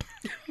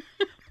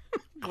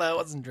 Glad I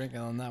wasn't drinking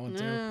on that one,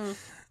 too. No.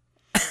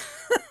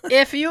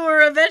 If you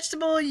were a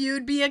vegetable,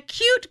 you'd be a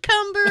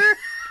cucumber.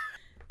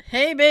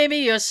 Hey, baby,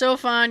 you're so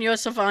fine. You're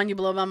so fine. You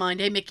blow my mind.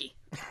 Hey, Mickey.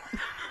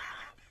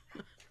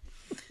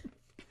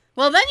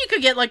 Well, then you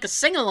could get like a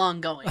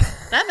sing-along going.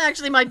 That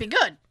actually might be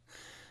good.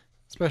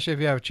 Especially if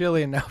you have a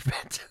chili in the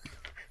outfit.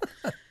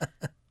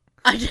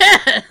 I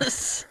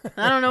guess.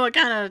 I don't know what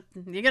kind of...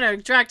 You're going to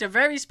attract a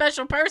very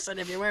special person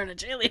if you're wearing a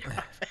cheerleader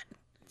outfit.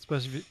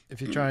 Especially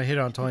if you're trying to hit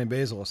on Tony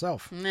Basil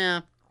herself.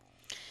 Yeah.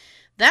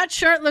 That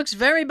shirt looks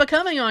very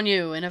becoming on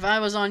you, and if I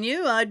was on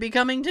you, I'd be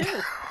coming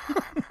too.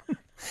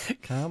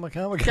 Come on.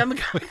 Come,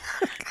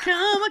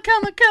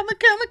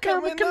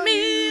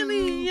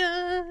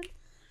 chameleon.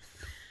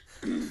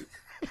 I'm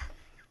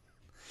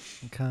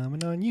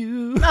coming on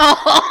you.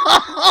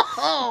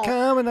 Oh,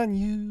 Coming on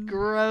you.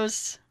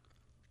 gross.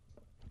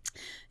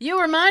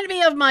 You remind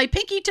me of my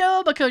pinky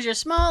toe because you're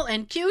small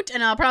and cute,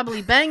 and I'll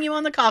probably bang you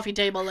on the coffee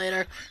table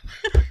later.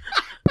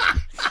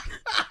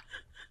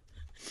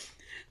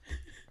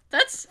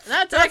 That's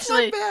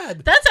actually not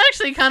bad. That's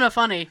actually kind of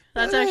funny.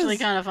 That's That actually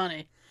is. kind of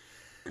funny.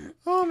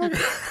 Oh my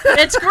god.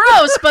 It's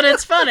gross, but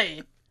it's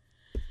funny.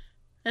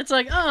 It's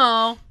like,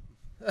 oh,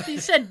 he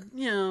said,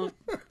 a lot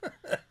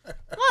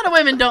of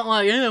women don't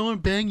like, I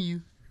want to bang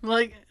you.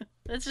 Like,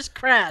 it's just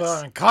crass. But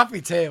on a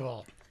coffee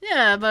table.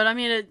 Yeah, but I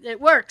mean,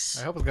 it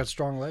works. I hope it's got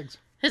strong legs.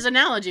 His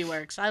analogy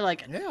works. I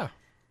like it. Yeah.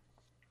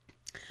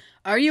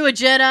 Are you a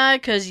Jedi?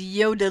 Because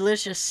yo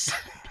delicious.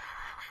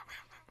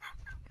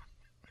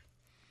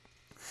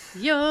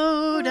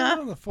 Yoda.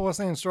 Oh, the force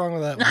ain't strong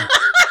with that one.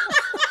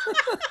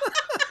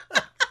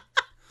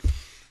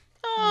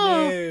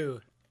 Oh.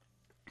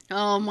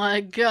 Oh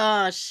my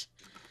gosh.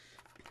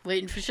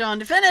 Waiting for Sean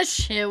to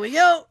finish. Here we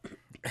go.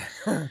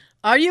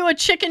 Are you a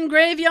chicken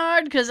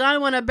graveyard? Because I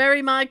want to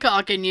bury my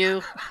cock in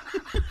you.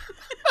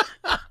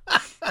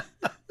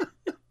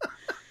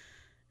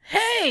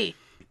 Hey,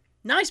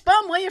 nice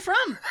bum. Where you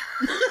from?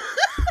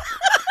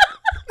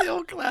 The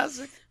old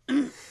classic.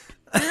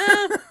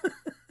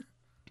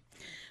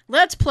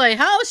 Let's play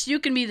house.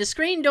 You can be the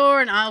screen door,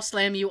 and I'll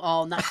slam you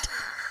all night.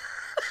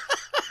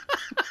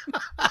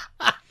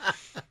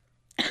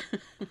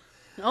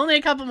 Only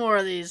a couple more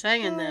of these.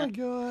 Hang in Oh there. my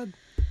god.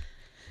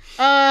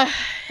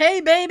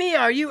 Hey baby,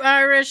 are you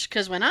Irish?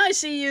 Because when I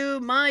see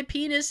you, my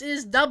penis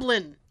is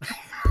Dublin.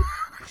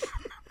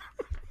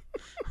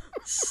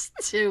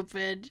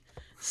 Stupid.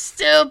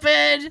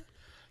 Stupid.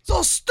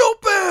 So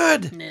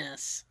stupid!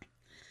 Yes.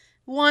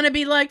 Want to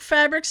be like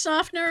fabric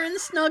softener and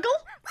snuggle?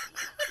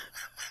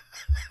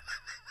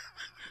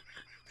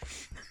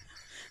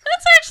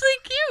 That's actually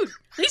cute.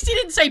 At least he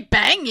didn't say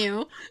bang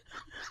you.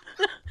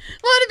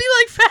 Want to be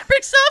like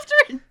fabric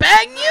softener and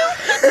bang you?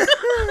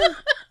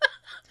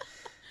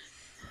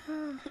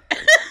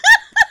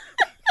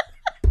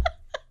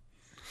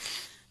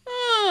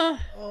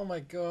 Oh my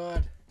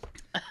god.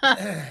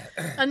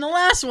 And the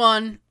last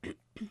one,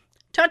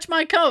 touch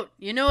my coat.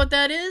 You know what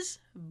that is?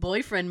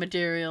 Boyfriend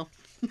material.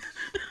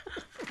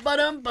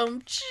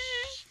 Ba-dum-bum.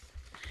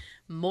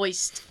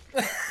 Moist.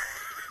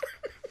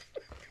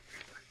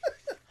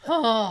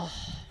 Oh.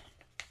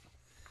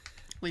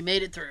 We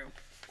made it through.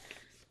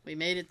 We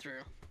made it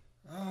through.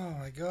 Oh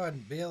my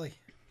god, Bailey.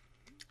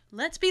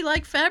 Let's be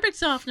like fabric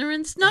softener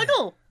and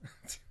snuggle.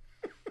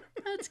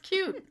 That's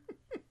cute.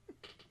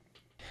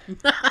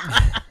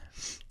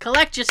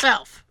 Collect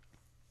yourself.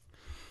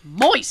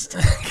 Moist.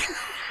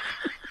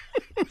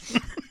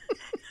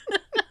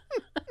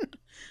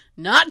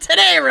 Not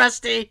today,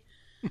 Rusty.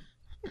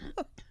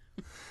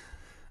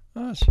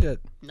 Oh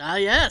shit. Ah,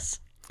 yes.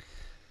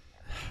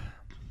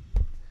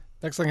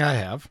 Next thing I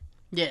have.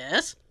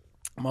 Yes.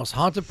 Most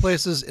haunted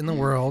places in the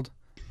world.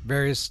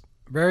 Very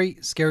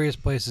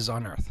scariest places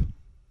on Earth.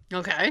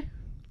 Okay.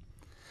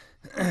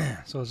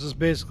 So it's just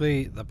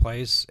basically the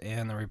place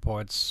and the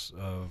reports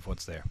of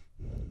what's there.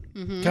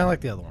 Mm-hmm. Kind of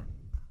like the other one.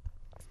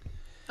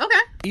 Okay.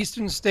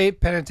 Eastern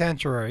State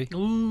Penitentiary,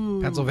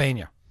 Ooh.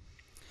 Pennsylvania.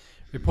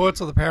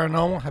 Reports of the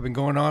paranormal have been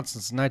going on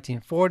since the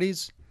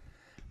 1940s,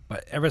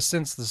 But ever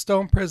since the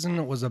Stone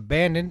Prison was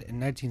abandoned in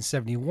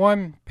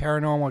 1971,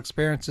 paranormal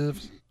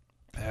experiences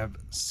have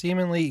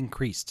seemingly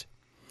increased.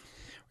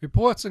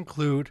 Reports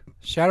include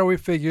shadowy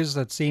figures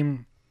that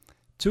seem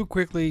to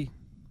quickly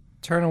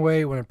turn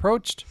away when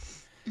approached,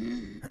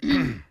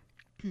 a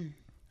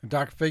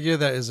dark figure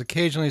that is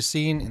occasionally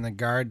seen in the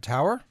guard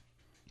tower,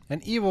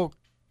 an evil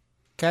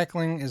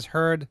cackling is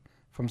heard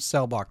from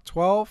cell block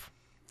 12,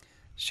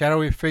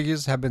 shadowy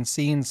figures have been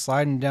seen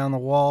sliding down the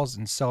walls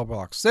in cell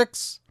block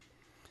 6,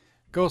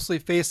 ghostly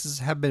faces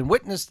have been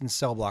witnessed in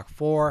cell block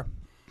 4,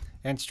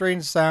 and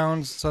strange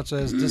sounds such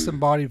as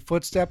disembodied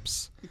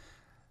footsteps,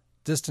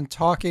 distant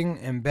talking,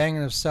 and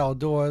banging of cell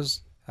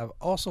doors have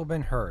also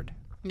been heard.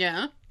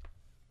 Yeah.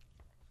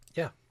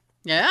 Yeah.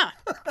 Yeah.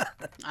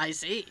 I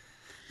see.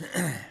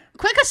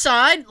 Quick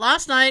aside,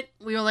 last night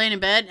we were laying in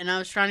bed and I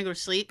was trying to go to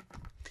sleep.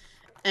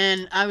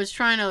 And I was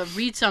trying to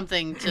read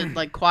something to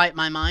like quiet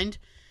my mind.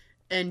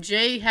 And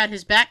Jay had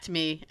his back to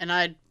me and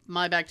I had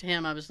my back to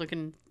him. I was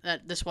looking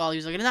at this wall, he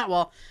was looking at that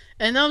wall.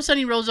 And all of a sudden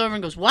he rolls over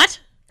and goes, "What?"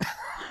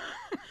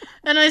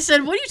 And I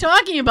said, "What are you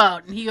talking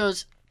about?" And he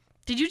goes,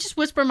 "Did you just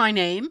whisper my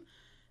name?"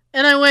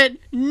 And I went,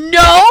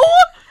 "No!"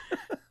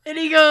 And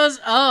he goes,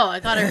 "Oh,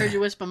 I thought I heard you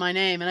whisper my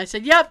name." And I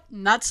said, "Yep,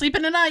 not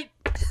sleeping tonight."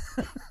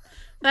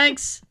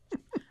 Thanks.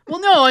 "Well,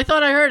 no, I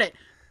thought I heard it."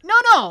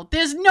 No,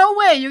 there's no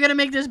way you're going to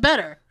make this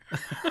better.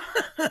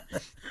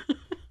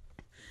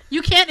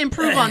 You can't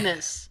improve on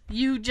this.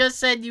 You just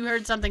said you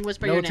heard something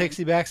whisper your No name.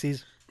 takesy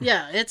backsies.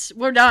 Yeah,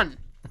 we're done.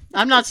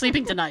 I'm not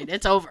sleeping tonight.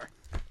 It's over.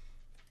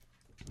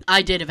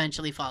 I did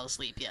eventually fall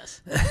asleep,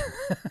 yes.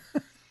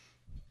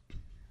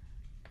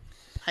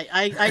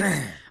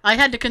 I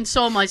had to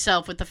console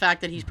myself with the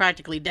fact that he's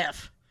practically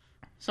deaf.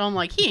 So I'm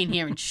like, he ain't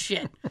hearing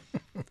shit.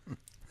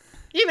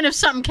 Even if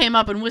something came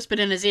up and whispered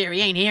in his ear,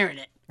 he ain't hearing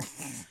it.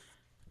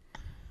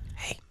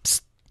 Hey,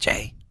 psst,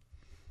 Jay.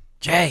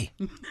 Jay.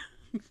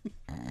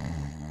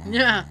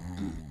 Yeah.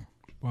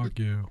 Fuck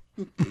you.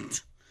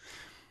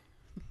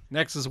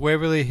 Next is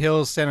Waverly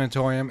Hills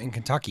Sanatorium in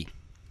Kentucky.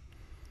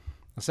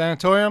 The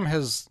sanatorium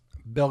has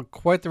built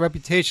quite the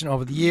reputation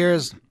over the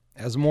years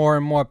as more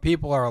and more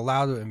people are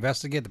allowed to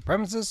investigate the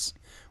premises,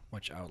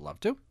 which I would love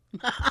to.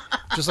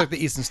 Just like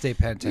the Eastern State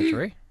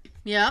Penitentiary.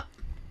 Yeah.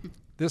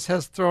 This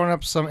has thrown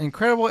up some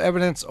incredible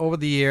evidence over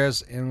the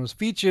years and was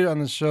featured on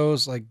the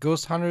shows like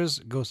Ghost Hunters,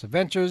 Ghost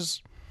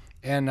Adventures,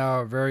 and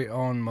our very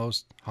own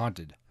Most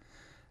Haunted.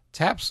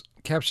 Taps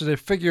captured a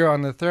figure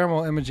on the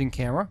thermal imaging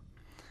camera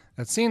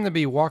that seemed to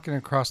be walking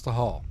across the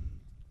hall.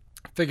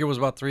 The figure was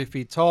about 3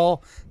 feet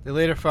tall. They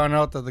later found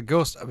out that the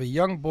ghost of a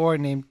young boy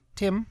named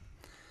Timmy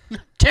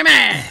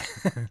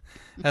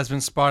has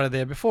been spotted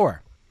there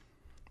before.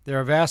 There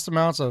are vast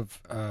amounts of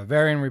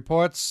varying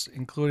reports,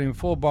 including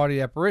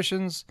full-body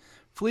apparitions,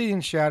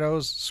 fleeting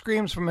shadows,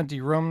 screams from empty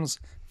rooms,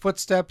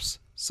 footsteps,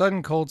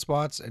 sudden cold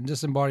spots, and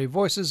disembodied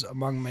voices,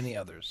 among many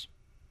others.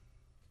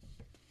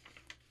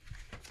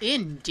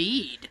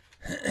 Indeed.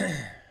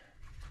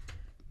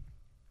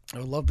 I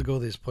would love to go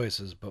to these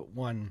places, but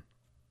one,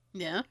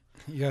 Yeah.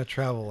 you gotta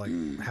travel like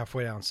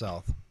halfway down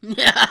south.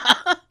 Yeah.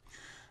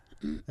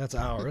 That's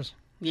hours.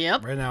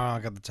 Yep. Right now, I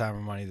don't got the time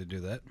or money to do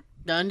that.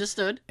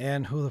 Understood.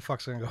 And who the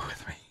fuck's gonna go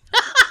with me?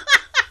 Well,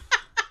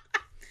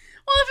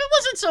 if it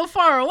wasn't so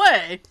far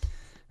away,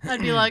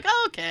 I'd be like,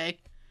 oh, okay.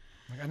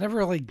 Like, I never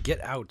really get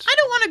out. I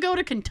don't want to go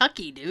to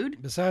Kentucky,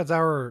 dude. Besides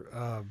our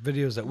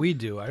videos that we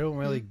do, I don't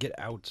really get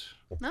out.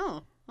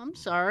 No, I'm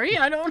sorry.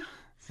 I don't.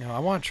 You know, I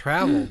want to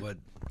travel, but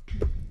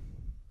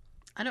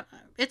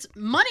It's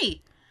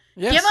money.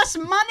 yes. Give us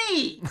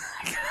money.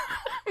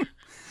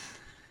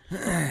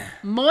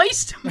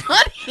 Moist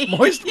money.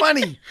 Moist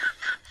money.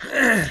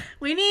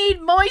 We need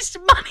moist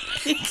money.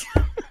 We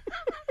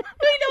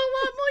don't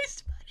want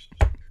moist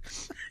money.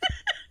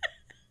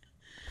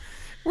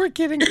 We're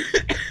kidding.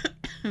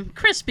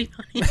 Crispy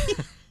money.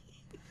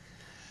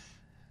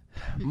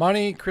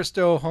 Monte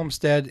Cristo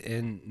Homestead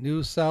in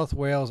New South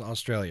Wales,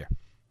 Australia.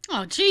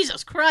 Oh,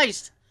 Jesus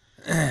Christ.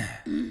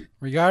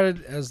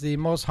 Regarded as the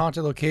most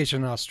haunted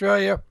location in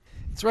Australia,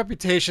 its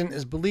reputation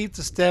is believed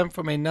to stem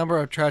from a number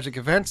of tragic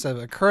events that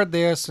have occurred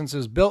there since it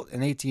was built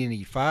in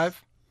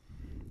 1885.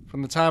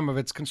 From the time of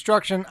its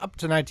construction up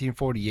to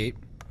 1948,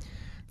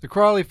 the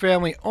Crawley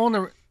family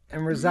owned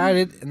and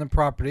resided in the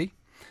property.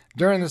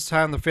 During this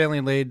time, the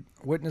family laid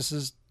witness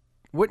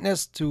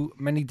to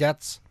many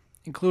deaths,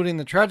 including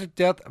the tragic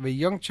death of a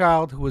young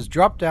child who was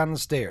dropped down the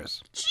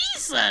stairs.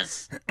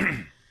 Jesus.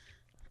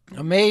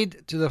 A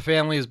maid to the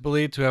family is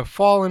believed to have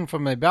fallen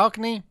from a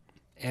balcony,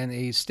 and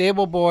a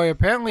stable boy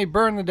apparently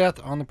burned to death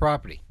on the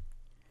property.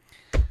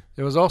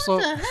 There was also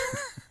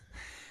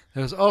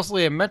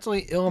a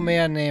mentally ill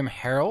man named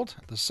Harold,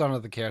 the son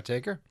of the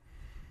caretaker,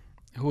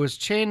 who was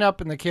chained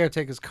up in the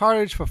caretaker's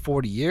cottage for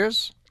 40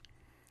 years.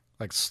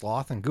 Like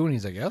Sloth and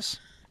Goonies, I guess.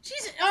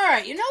 Jesus. All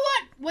right, you know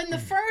what? When the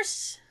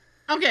first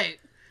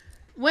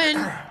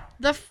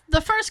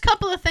first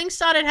couple of things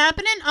started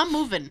happening, I'm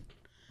moving.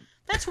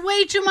 That's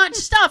way too much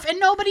stuff, and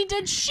nobody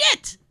did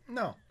shit.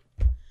 No.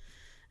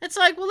 It's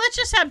like, well, let's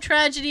just have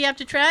tragedy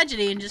after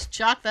tragedy and just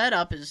chalk that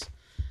up as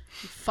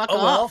Fuck Oh,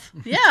 well. off.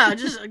 Yeah,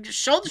 just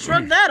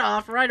shrug that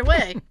off right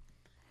away.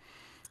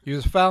 He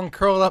was found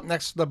curled up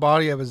next to the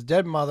body of his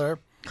dead mother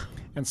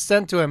and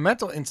sent to a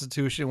mental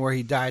institution where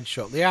he died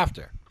shortly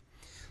after.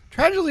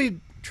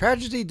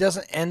 Tragedy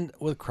doesn't end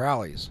with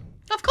Crowley's.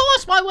 Of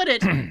course, why would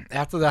it?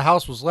 After the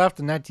house was left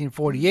in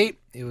 1948,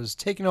 it was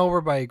taken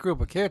over by a group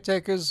of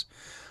caretakers,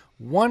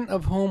 one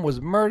of whom was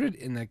murdered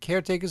in the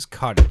caretaker's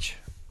cottage.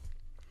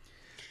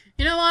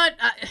 You know what?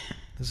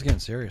 This is getting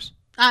serious.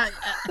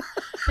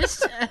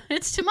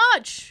 It's too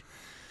much.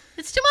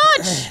 It's too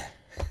much.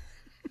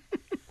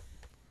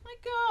 My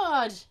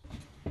God.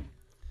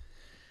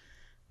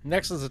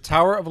 Next is the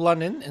Tower of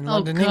London in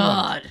London, Oh, England.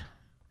 God.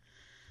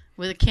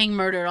 Where the king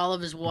murdered all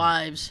of his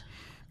wives.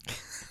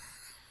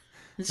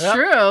 It's Yep.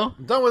 true.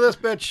 I'm done with this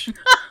bitch.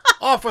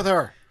 Off with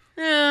her.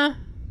 Yeah.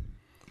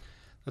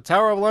 The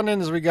Tower of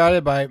London is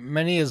regarded by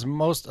many as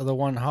one of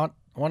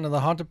the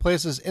haunted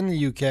places in the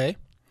UK.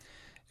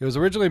 It was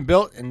originally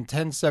built in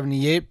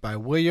 1078 by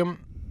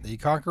William the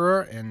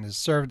Conqueror and has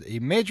served a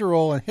major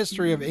role in the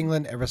history of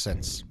England ever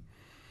since.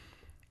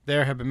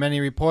 There have been many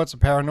reports of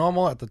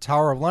paranormal at the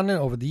Tower of London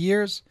over the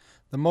years.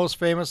 The most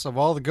famous of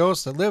all the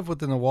ghosts that live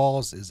within the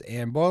walls is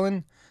Anne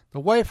Boleyn, the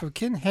wife of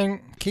King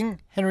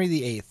Henry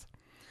VIII.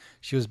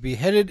 She was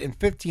beheaded in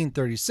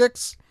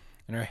 1536,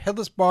 and her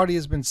headless body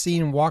has been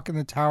seen walking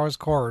the tower's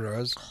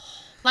corridors.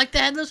 Like the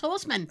Headless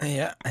Horseman.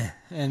 Yeah,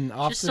 and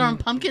Just throwing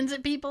often pumpkins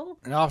at people.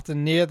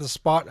 near the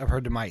spot of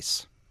her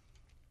demise.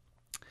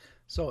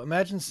 So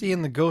imagine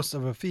seeing the ghost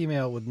of a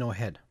female with no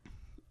head.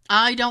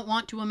 I don't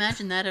want to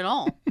imagine that at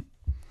all.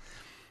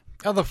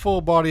 Other full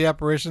body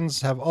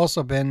apparitions have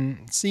also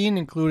been seen,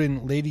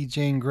 including Lady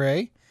Jane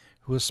Grey,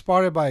 who was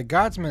spotted by a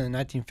guardsman in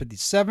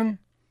 1957.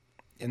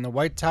 In the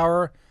White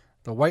Tower,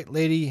 the White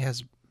Lady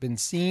has been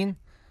seen,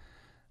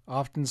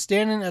 often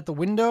standing at the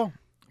window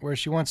where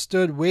she once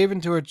stood,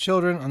 waving to her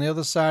children on the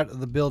other side of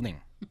the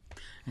building.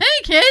 Hey,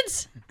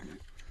 kids!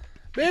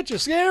 Bitch, you're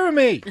scaring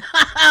me!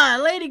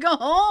 Lady, go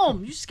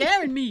home! You're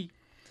scaring me.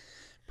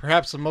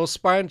 Perhaps the most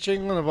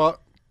spine-chilling of all...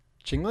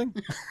 Chingling?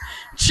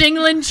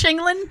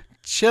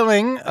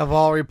 Chilling. Of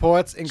all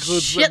reports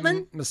includes the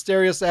Chitlin?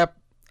 mysterious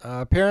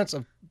appearance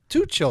of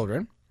two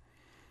children.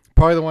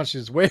 Probably the one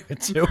she's waving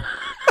to.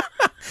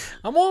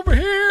 I'm over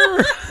here!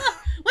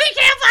 We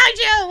can't find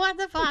you! What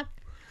the fuck?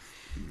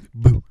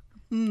 Boo.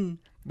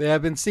 They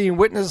have been seen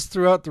witnessed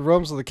throughout the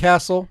rooms of the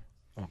castle.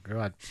 Oh,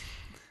 God.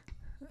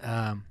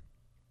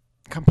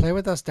 Come play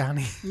with us,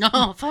 Donnie.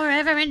 No,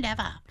 forever and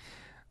ever.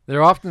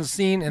 They're often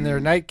seen in their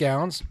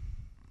nightgowns,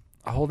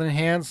 holding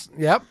hands.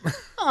 Yep.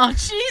 Oh,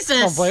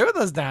 Jesus. Come play with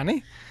us,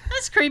 Donnie.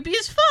 That's creepy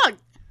as fuck.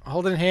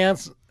 Holding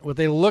hands with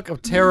a look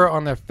of terror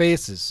on their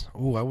faces.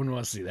 Ooh, I wouldn't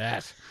want to see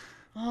that.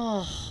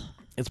 Oh.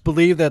 It's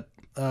believed that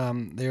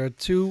there are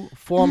two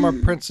former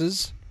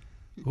princes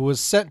who was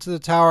sent to the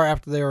tower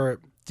after they were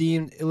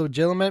deemed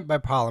illegitimate by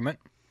Parliament.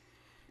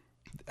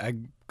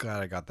 I'm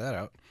glad I got that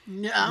out.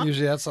 Yeah.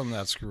 Usually that's something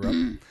that screw up.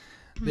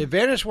 They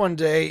vanished one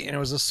day, and it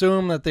was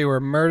assumed that they were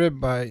murdered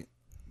by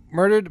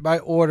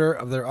order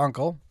of their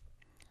uncle,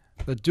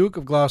 the Duke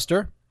of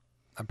Gloucester.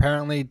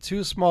 Apparently,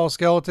 two small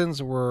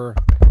skeletons were...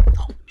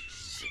 Oh,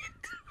 shit.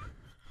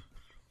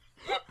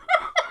 Ow,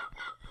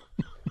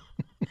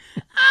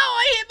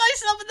 I hit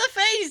myself in the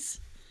face.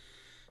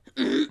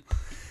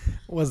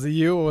 Was it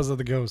you or was it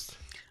the ghost?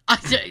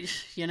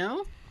 You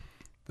know?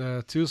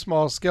 The two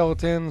small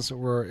skeletons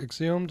were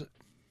exhumed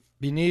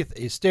beneath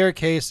a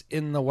staircase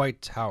in the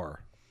White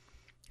Tower.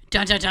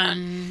 Dun dun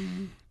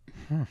dun.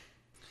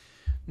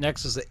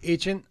 Next is the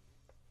ancient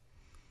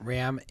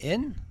Ram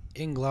Inn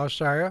in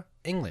Gloucestershire,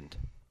 England.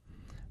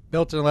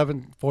 Built in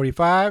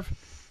 1145,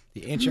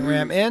 the ancient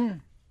Ram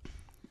Inn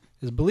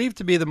is believed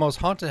to be the most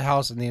haunted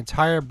house in the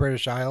entire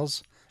British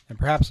Isles and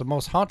perhaps the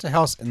most haunted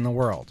house in the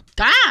world.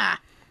 Ah!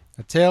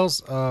 The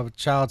tales of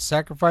child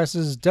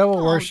sacrifices,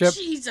 devil worship,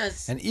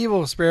 Jesus. and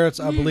evil spirits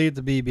are believed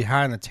to be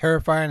behind the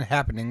terrifying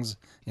happenings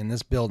in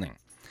this building.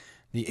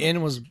 The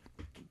inn was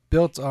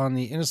built on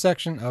the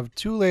intersection of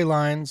two ley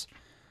lines,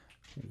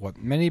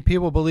 what many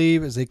people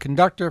believe is a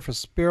conductor for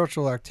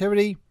spiritual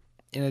activity.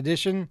 In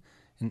addition,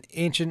 an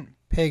ancient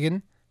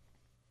pagan,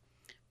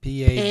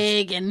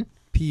 Pagan.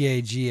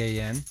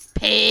 P-A-G-A-N,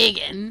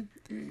 Pagan.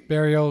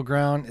 burial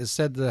ground is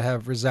said to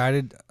have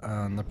resided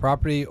on the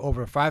property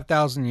over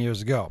 5,000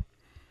 years ago.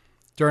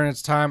 During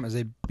its time as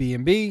a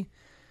B&B,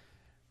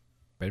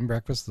 bed and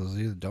breakfast, those of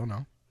you that don't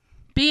know.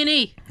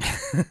 B&E.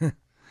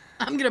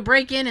 I'm going to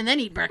break in and then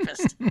eat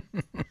breakfast.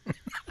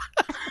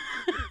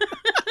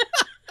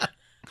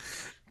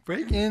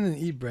 Break in and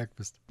eat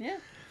breakfast. Yeah.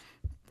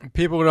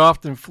 People would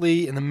often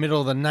flee in the middle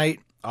of the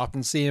night,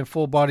 often seeing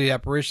full-body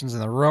apparitions in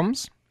the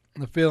rooms,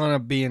 the feeling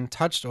of being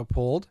touched or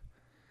pulled,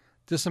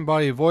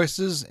 disembodied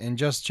voices, and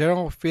just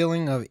general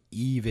feeling of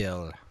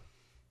evil.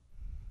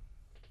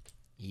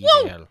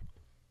 Evil.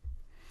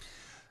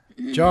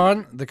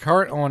 John, the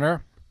current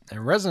owner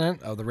and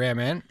resident of the Ram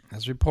Inn,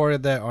 has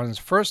reported that on his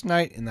first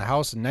night in the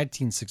house in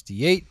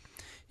 1968,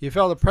 he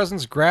felt a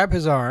presence grab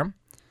his arm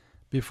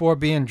before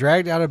being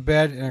dragged out of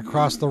bed and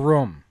across the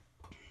room.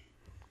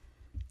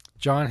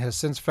 John has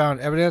since found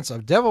evidence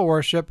of devil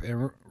worship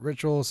and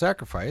ritual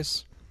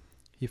sacrifice.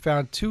 He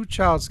found 2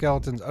 child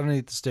skeletons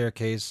underneath the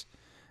staircase,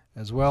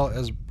 as well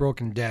as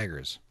broken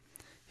daggers.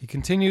 He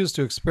continues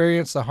to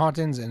experience the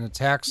hauntings and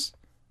attacks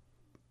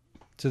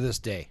to this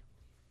day.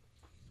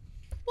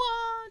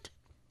 What?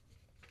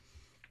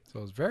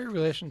 So it's very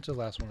relation to the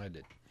last one I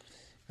did.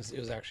 It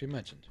was actually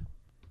mentioned.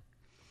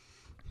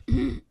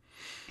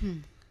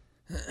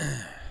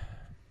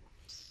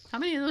 How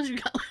many of those you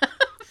got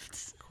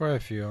left? Quite a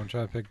few. I'm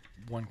trying to pick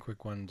one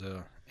quick one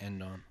to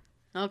end on.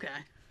 Okay.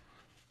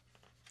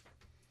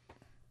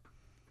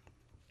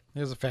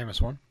 Here's a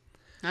famous one.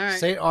 All right.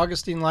 St.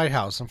 Augustine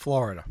Lighthouse in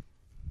Florida.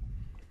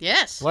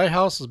 Yes. The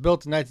lighthouse was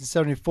built in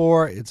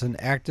 1974. It's an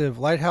active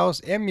lighthouse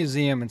and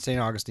museum in St.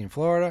 Augustine,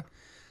 Florida.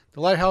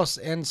 The lighthouse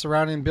and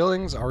surrounding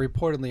buildings are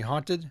reportedly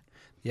haunted.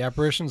 The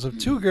apparitions of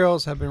 2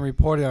 girls have been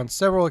reported on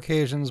several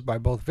occasions by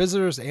both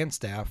visitors and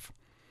staff.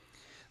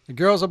 The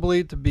girls are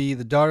believed to be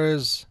the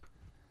daughters,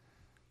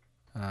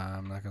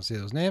 I'm not going to say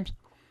those names,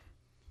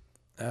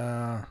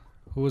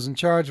 who was in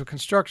charge of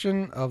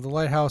construction of the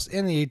lighthouse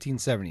in the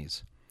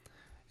 1870s.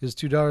 His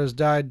 2 daughters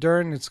died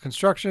during its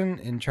construction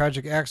in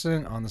tragic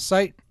accident on the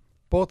site.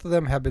 Both of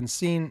them have been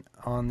seen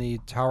on the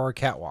tower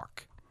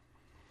catwalk.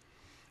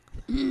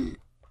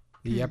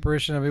 The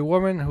apparition of a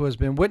woman who has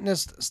been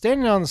witnessed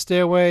standing on the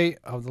stairway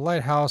of the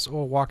lighthouse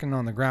or walking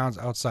on the grounds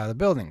outside the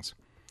buildings.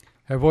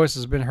 Her voice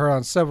has been heard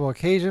on several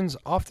occasions,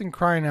 often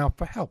crying out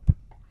for help.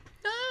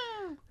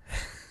 Oh.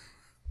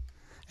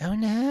 Oh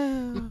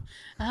no.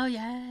 Oh,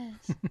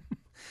 yes.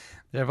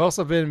 There have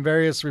also been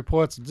various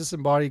reports of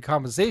disembodied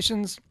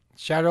conversations,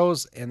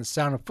 shadows, and the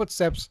sound of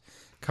footsteps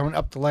coming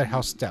up the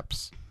lighthouse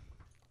steps.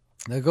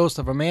 The ghost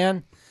of a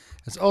man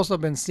has also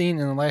been seen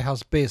in the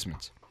lighthouse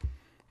basement,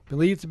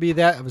 believed to be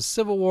that of a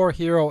Civil War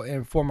hero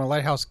and former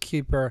lighthouse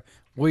keeper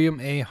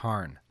William A.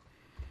 Harn.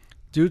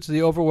 Due to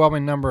the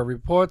overwhelming number of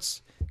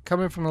reports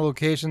coming from the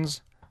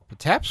locations, the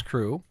TAPS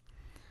crew,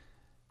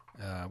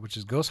 which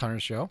is Ghost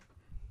Hunters show,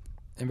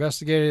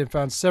 investigated and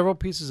found several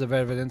pieces of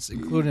evidence,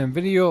 including a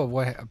video of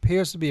what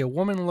appears to be a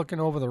woman looking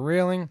over the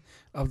railing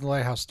of the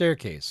lighthouse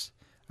staircase.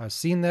 I've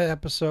seen that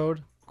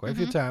episode quite a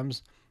few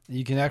times. And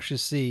you can actually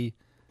see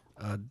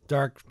a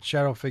dark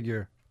shadow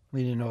figure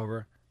leaning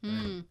over.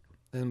 And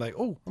I'm like,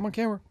 oh, I'm on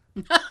camera.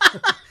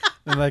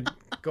 And like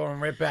going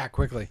right back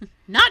quickly.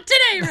 Not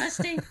today,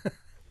 Rusty.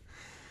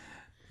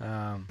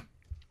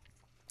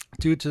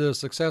 Due to the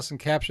success in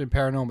capturing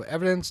paranormal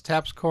evidence,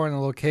 TAPS calling the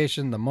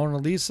location the Mona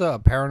Lisa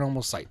of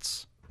paranormal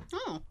sites.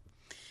 Oh.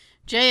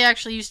 Jay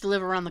actually used to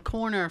live around the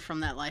corner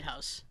from that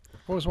lighthouse. I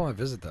always want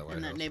to visit that In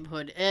lighthouse. that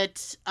neighborhood.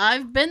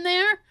 I've been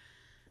there.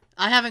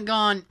 I haven't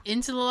gone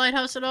into the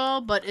lighthouse at all,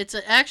 but it's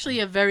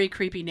actually a very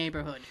creepy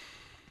neighborhood.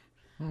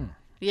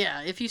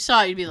 Yeah, if you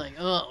saw it, you'd be like,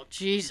 oh,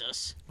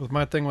 Jesus. With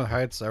my thing with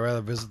heights, I'd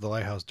rather visit the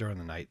lighthouse during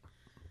the night.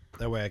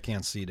 That way I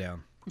can't see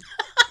down.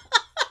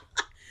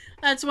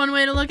 That's one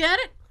way to look at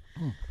it.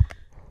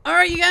 All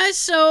right, you guys,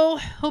 so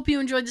hope you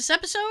enjoyed this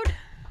episode.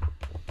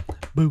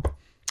 Boo.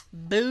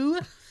 Boo.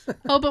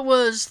 Hope it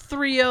was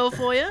 3-0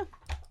 for you.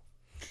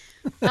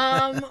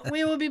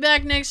 We will be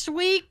back next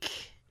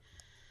week.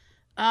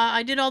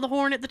 I did all the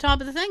horn at the top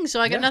of the thing, so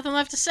I got nothing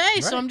left to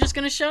say, so I'm just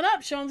going to shut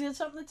up. Sean's got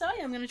something to tell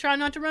you. I'm going to try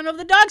not to run over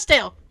the dog's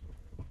tail.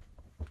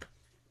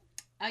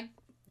 I'm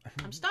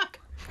stuck.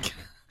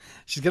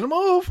 She's going to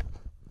move.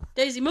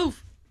 Daisy,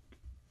 move.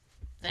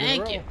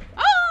 Thank you. roll.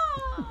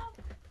 Oh!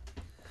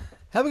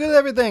 Have a good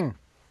everything.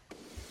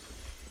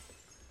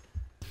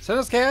 Send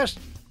us cash.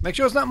 Make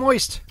sure it's not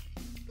moist.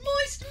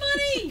 Moist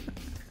money!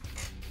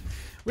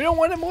 We don't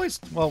want it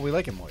moist. Well, we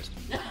like it moist.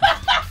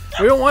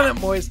 We don't want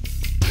it moist.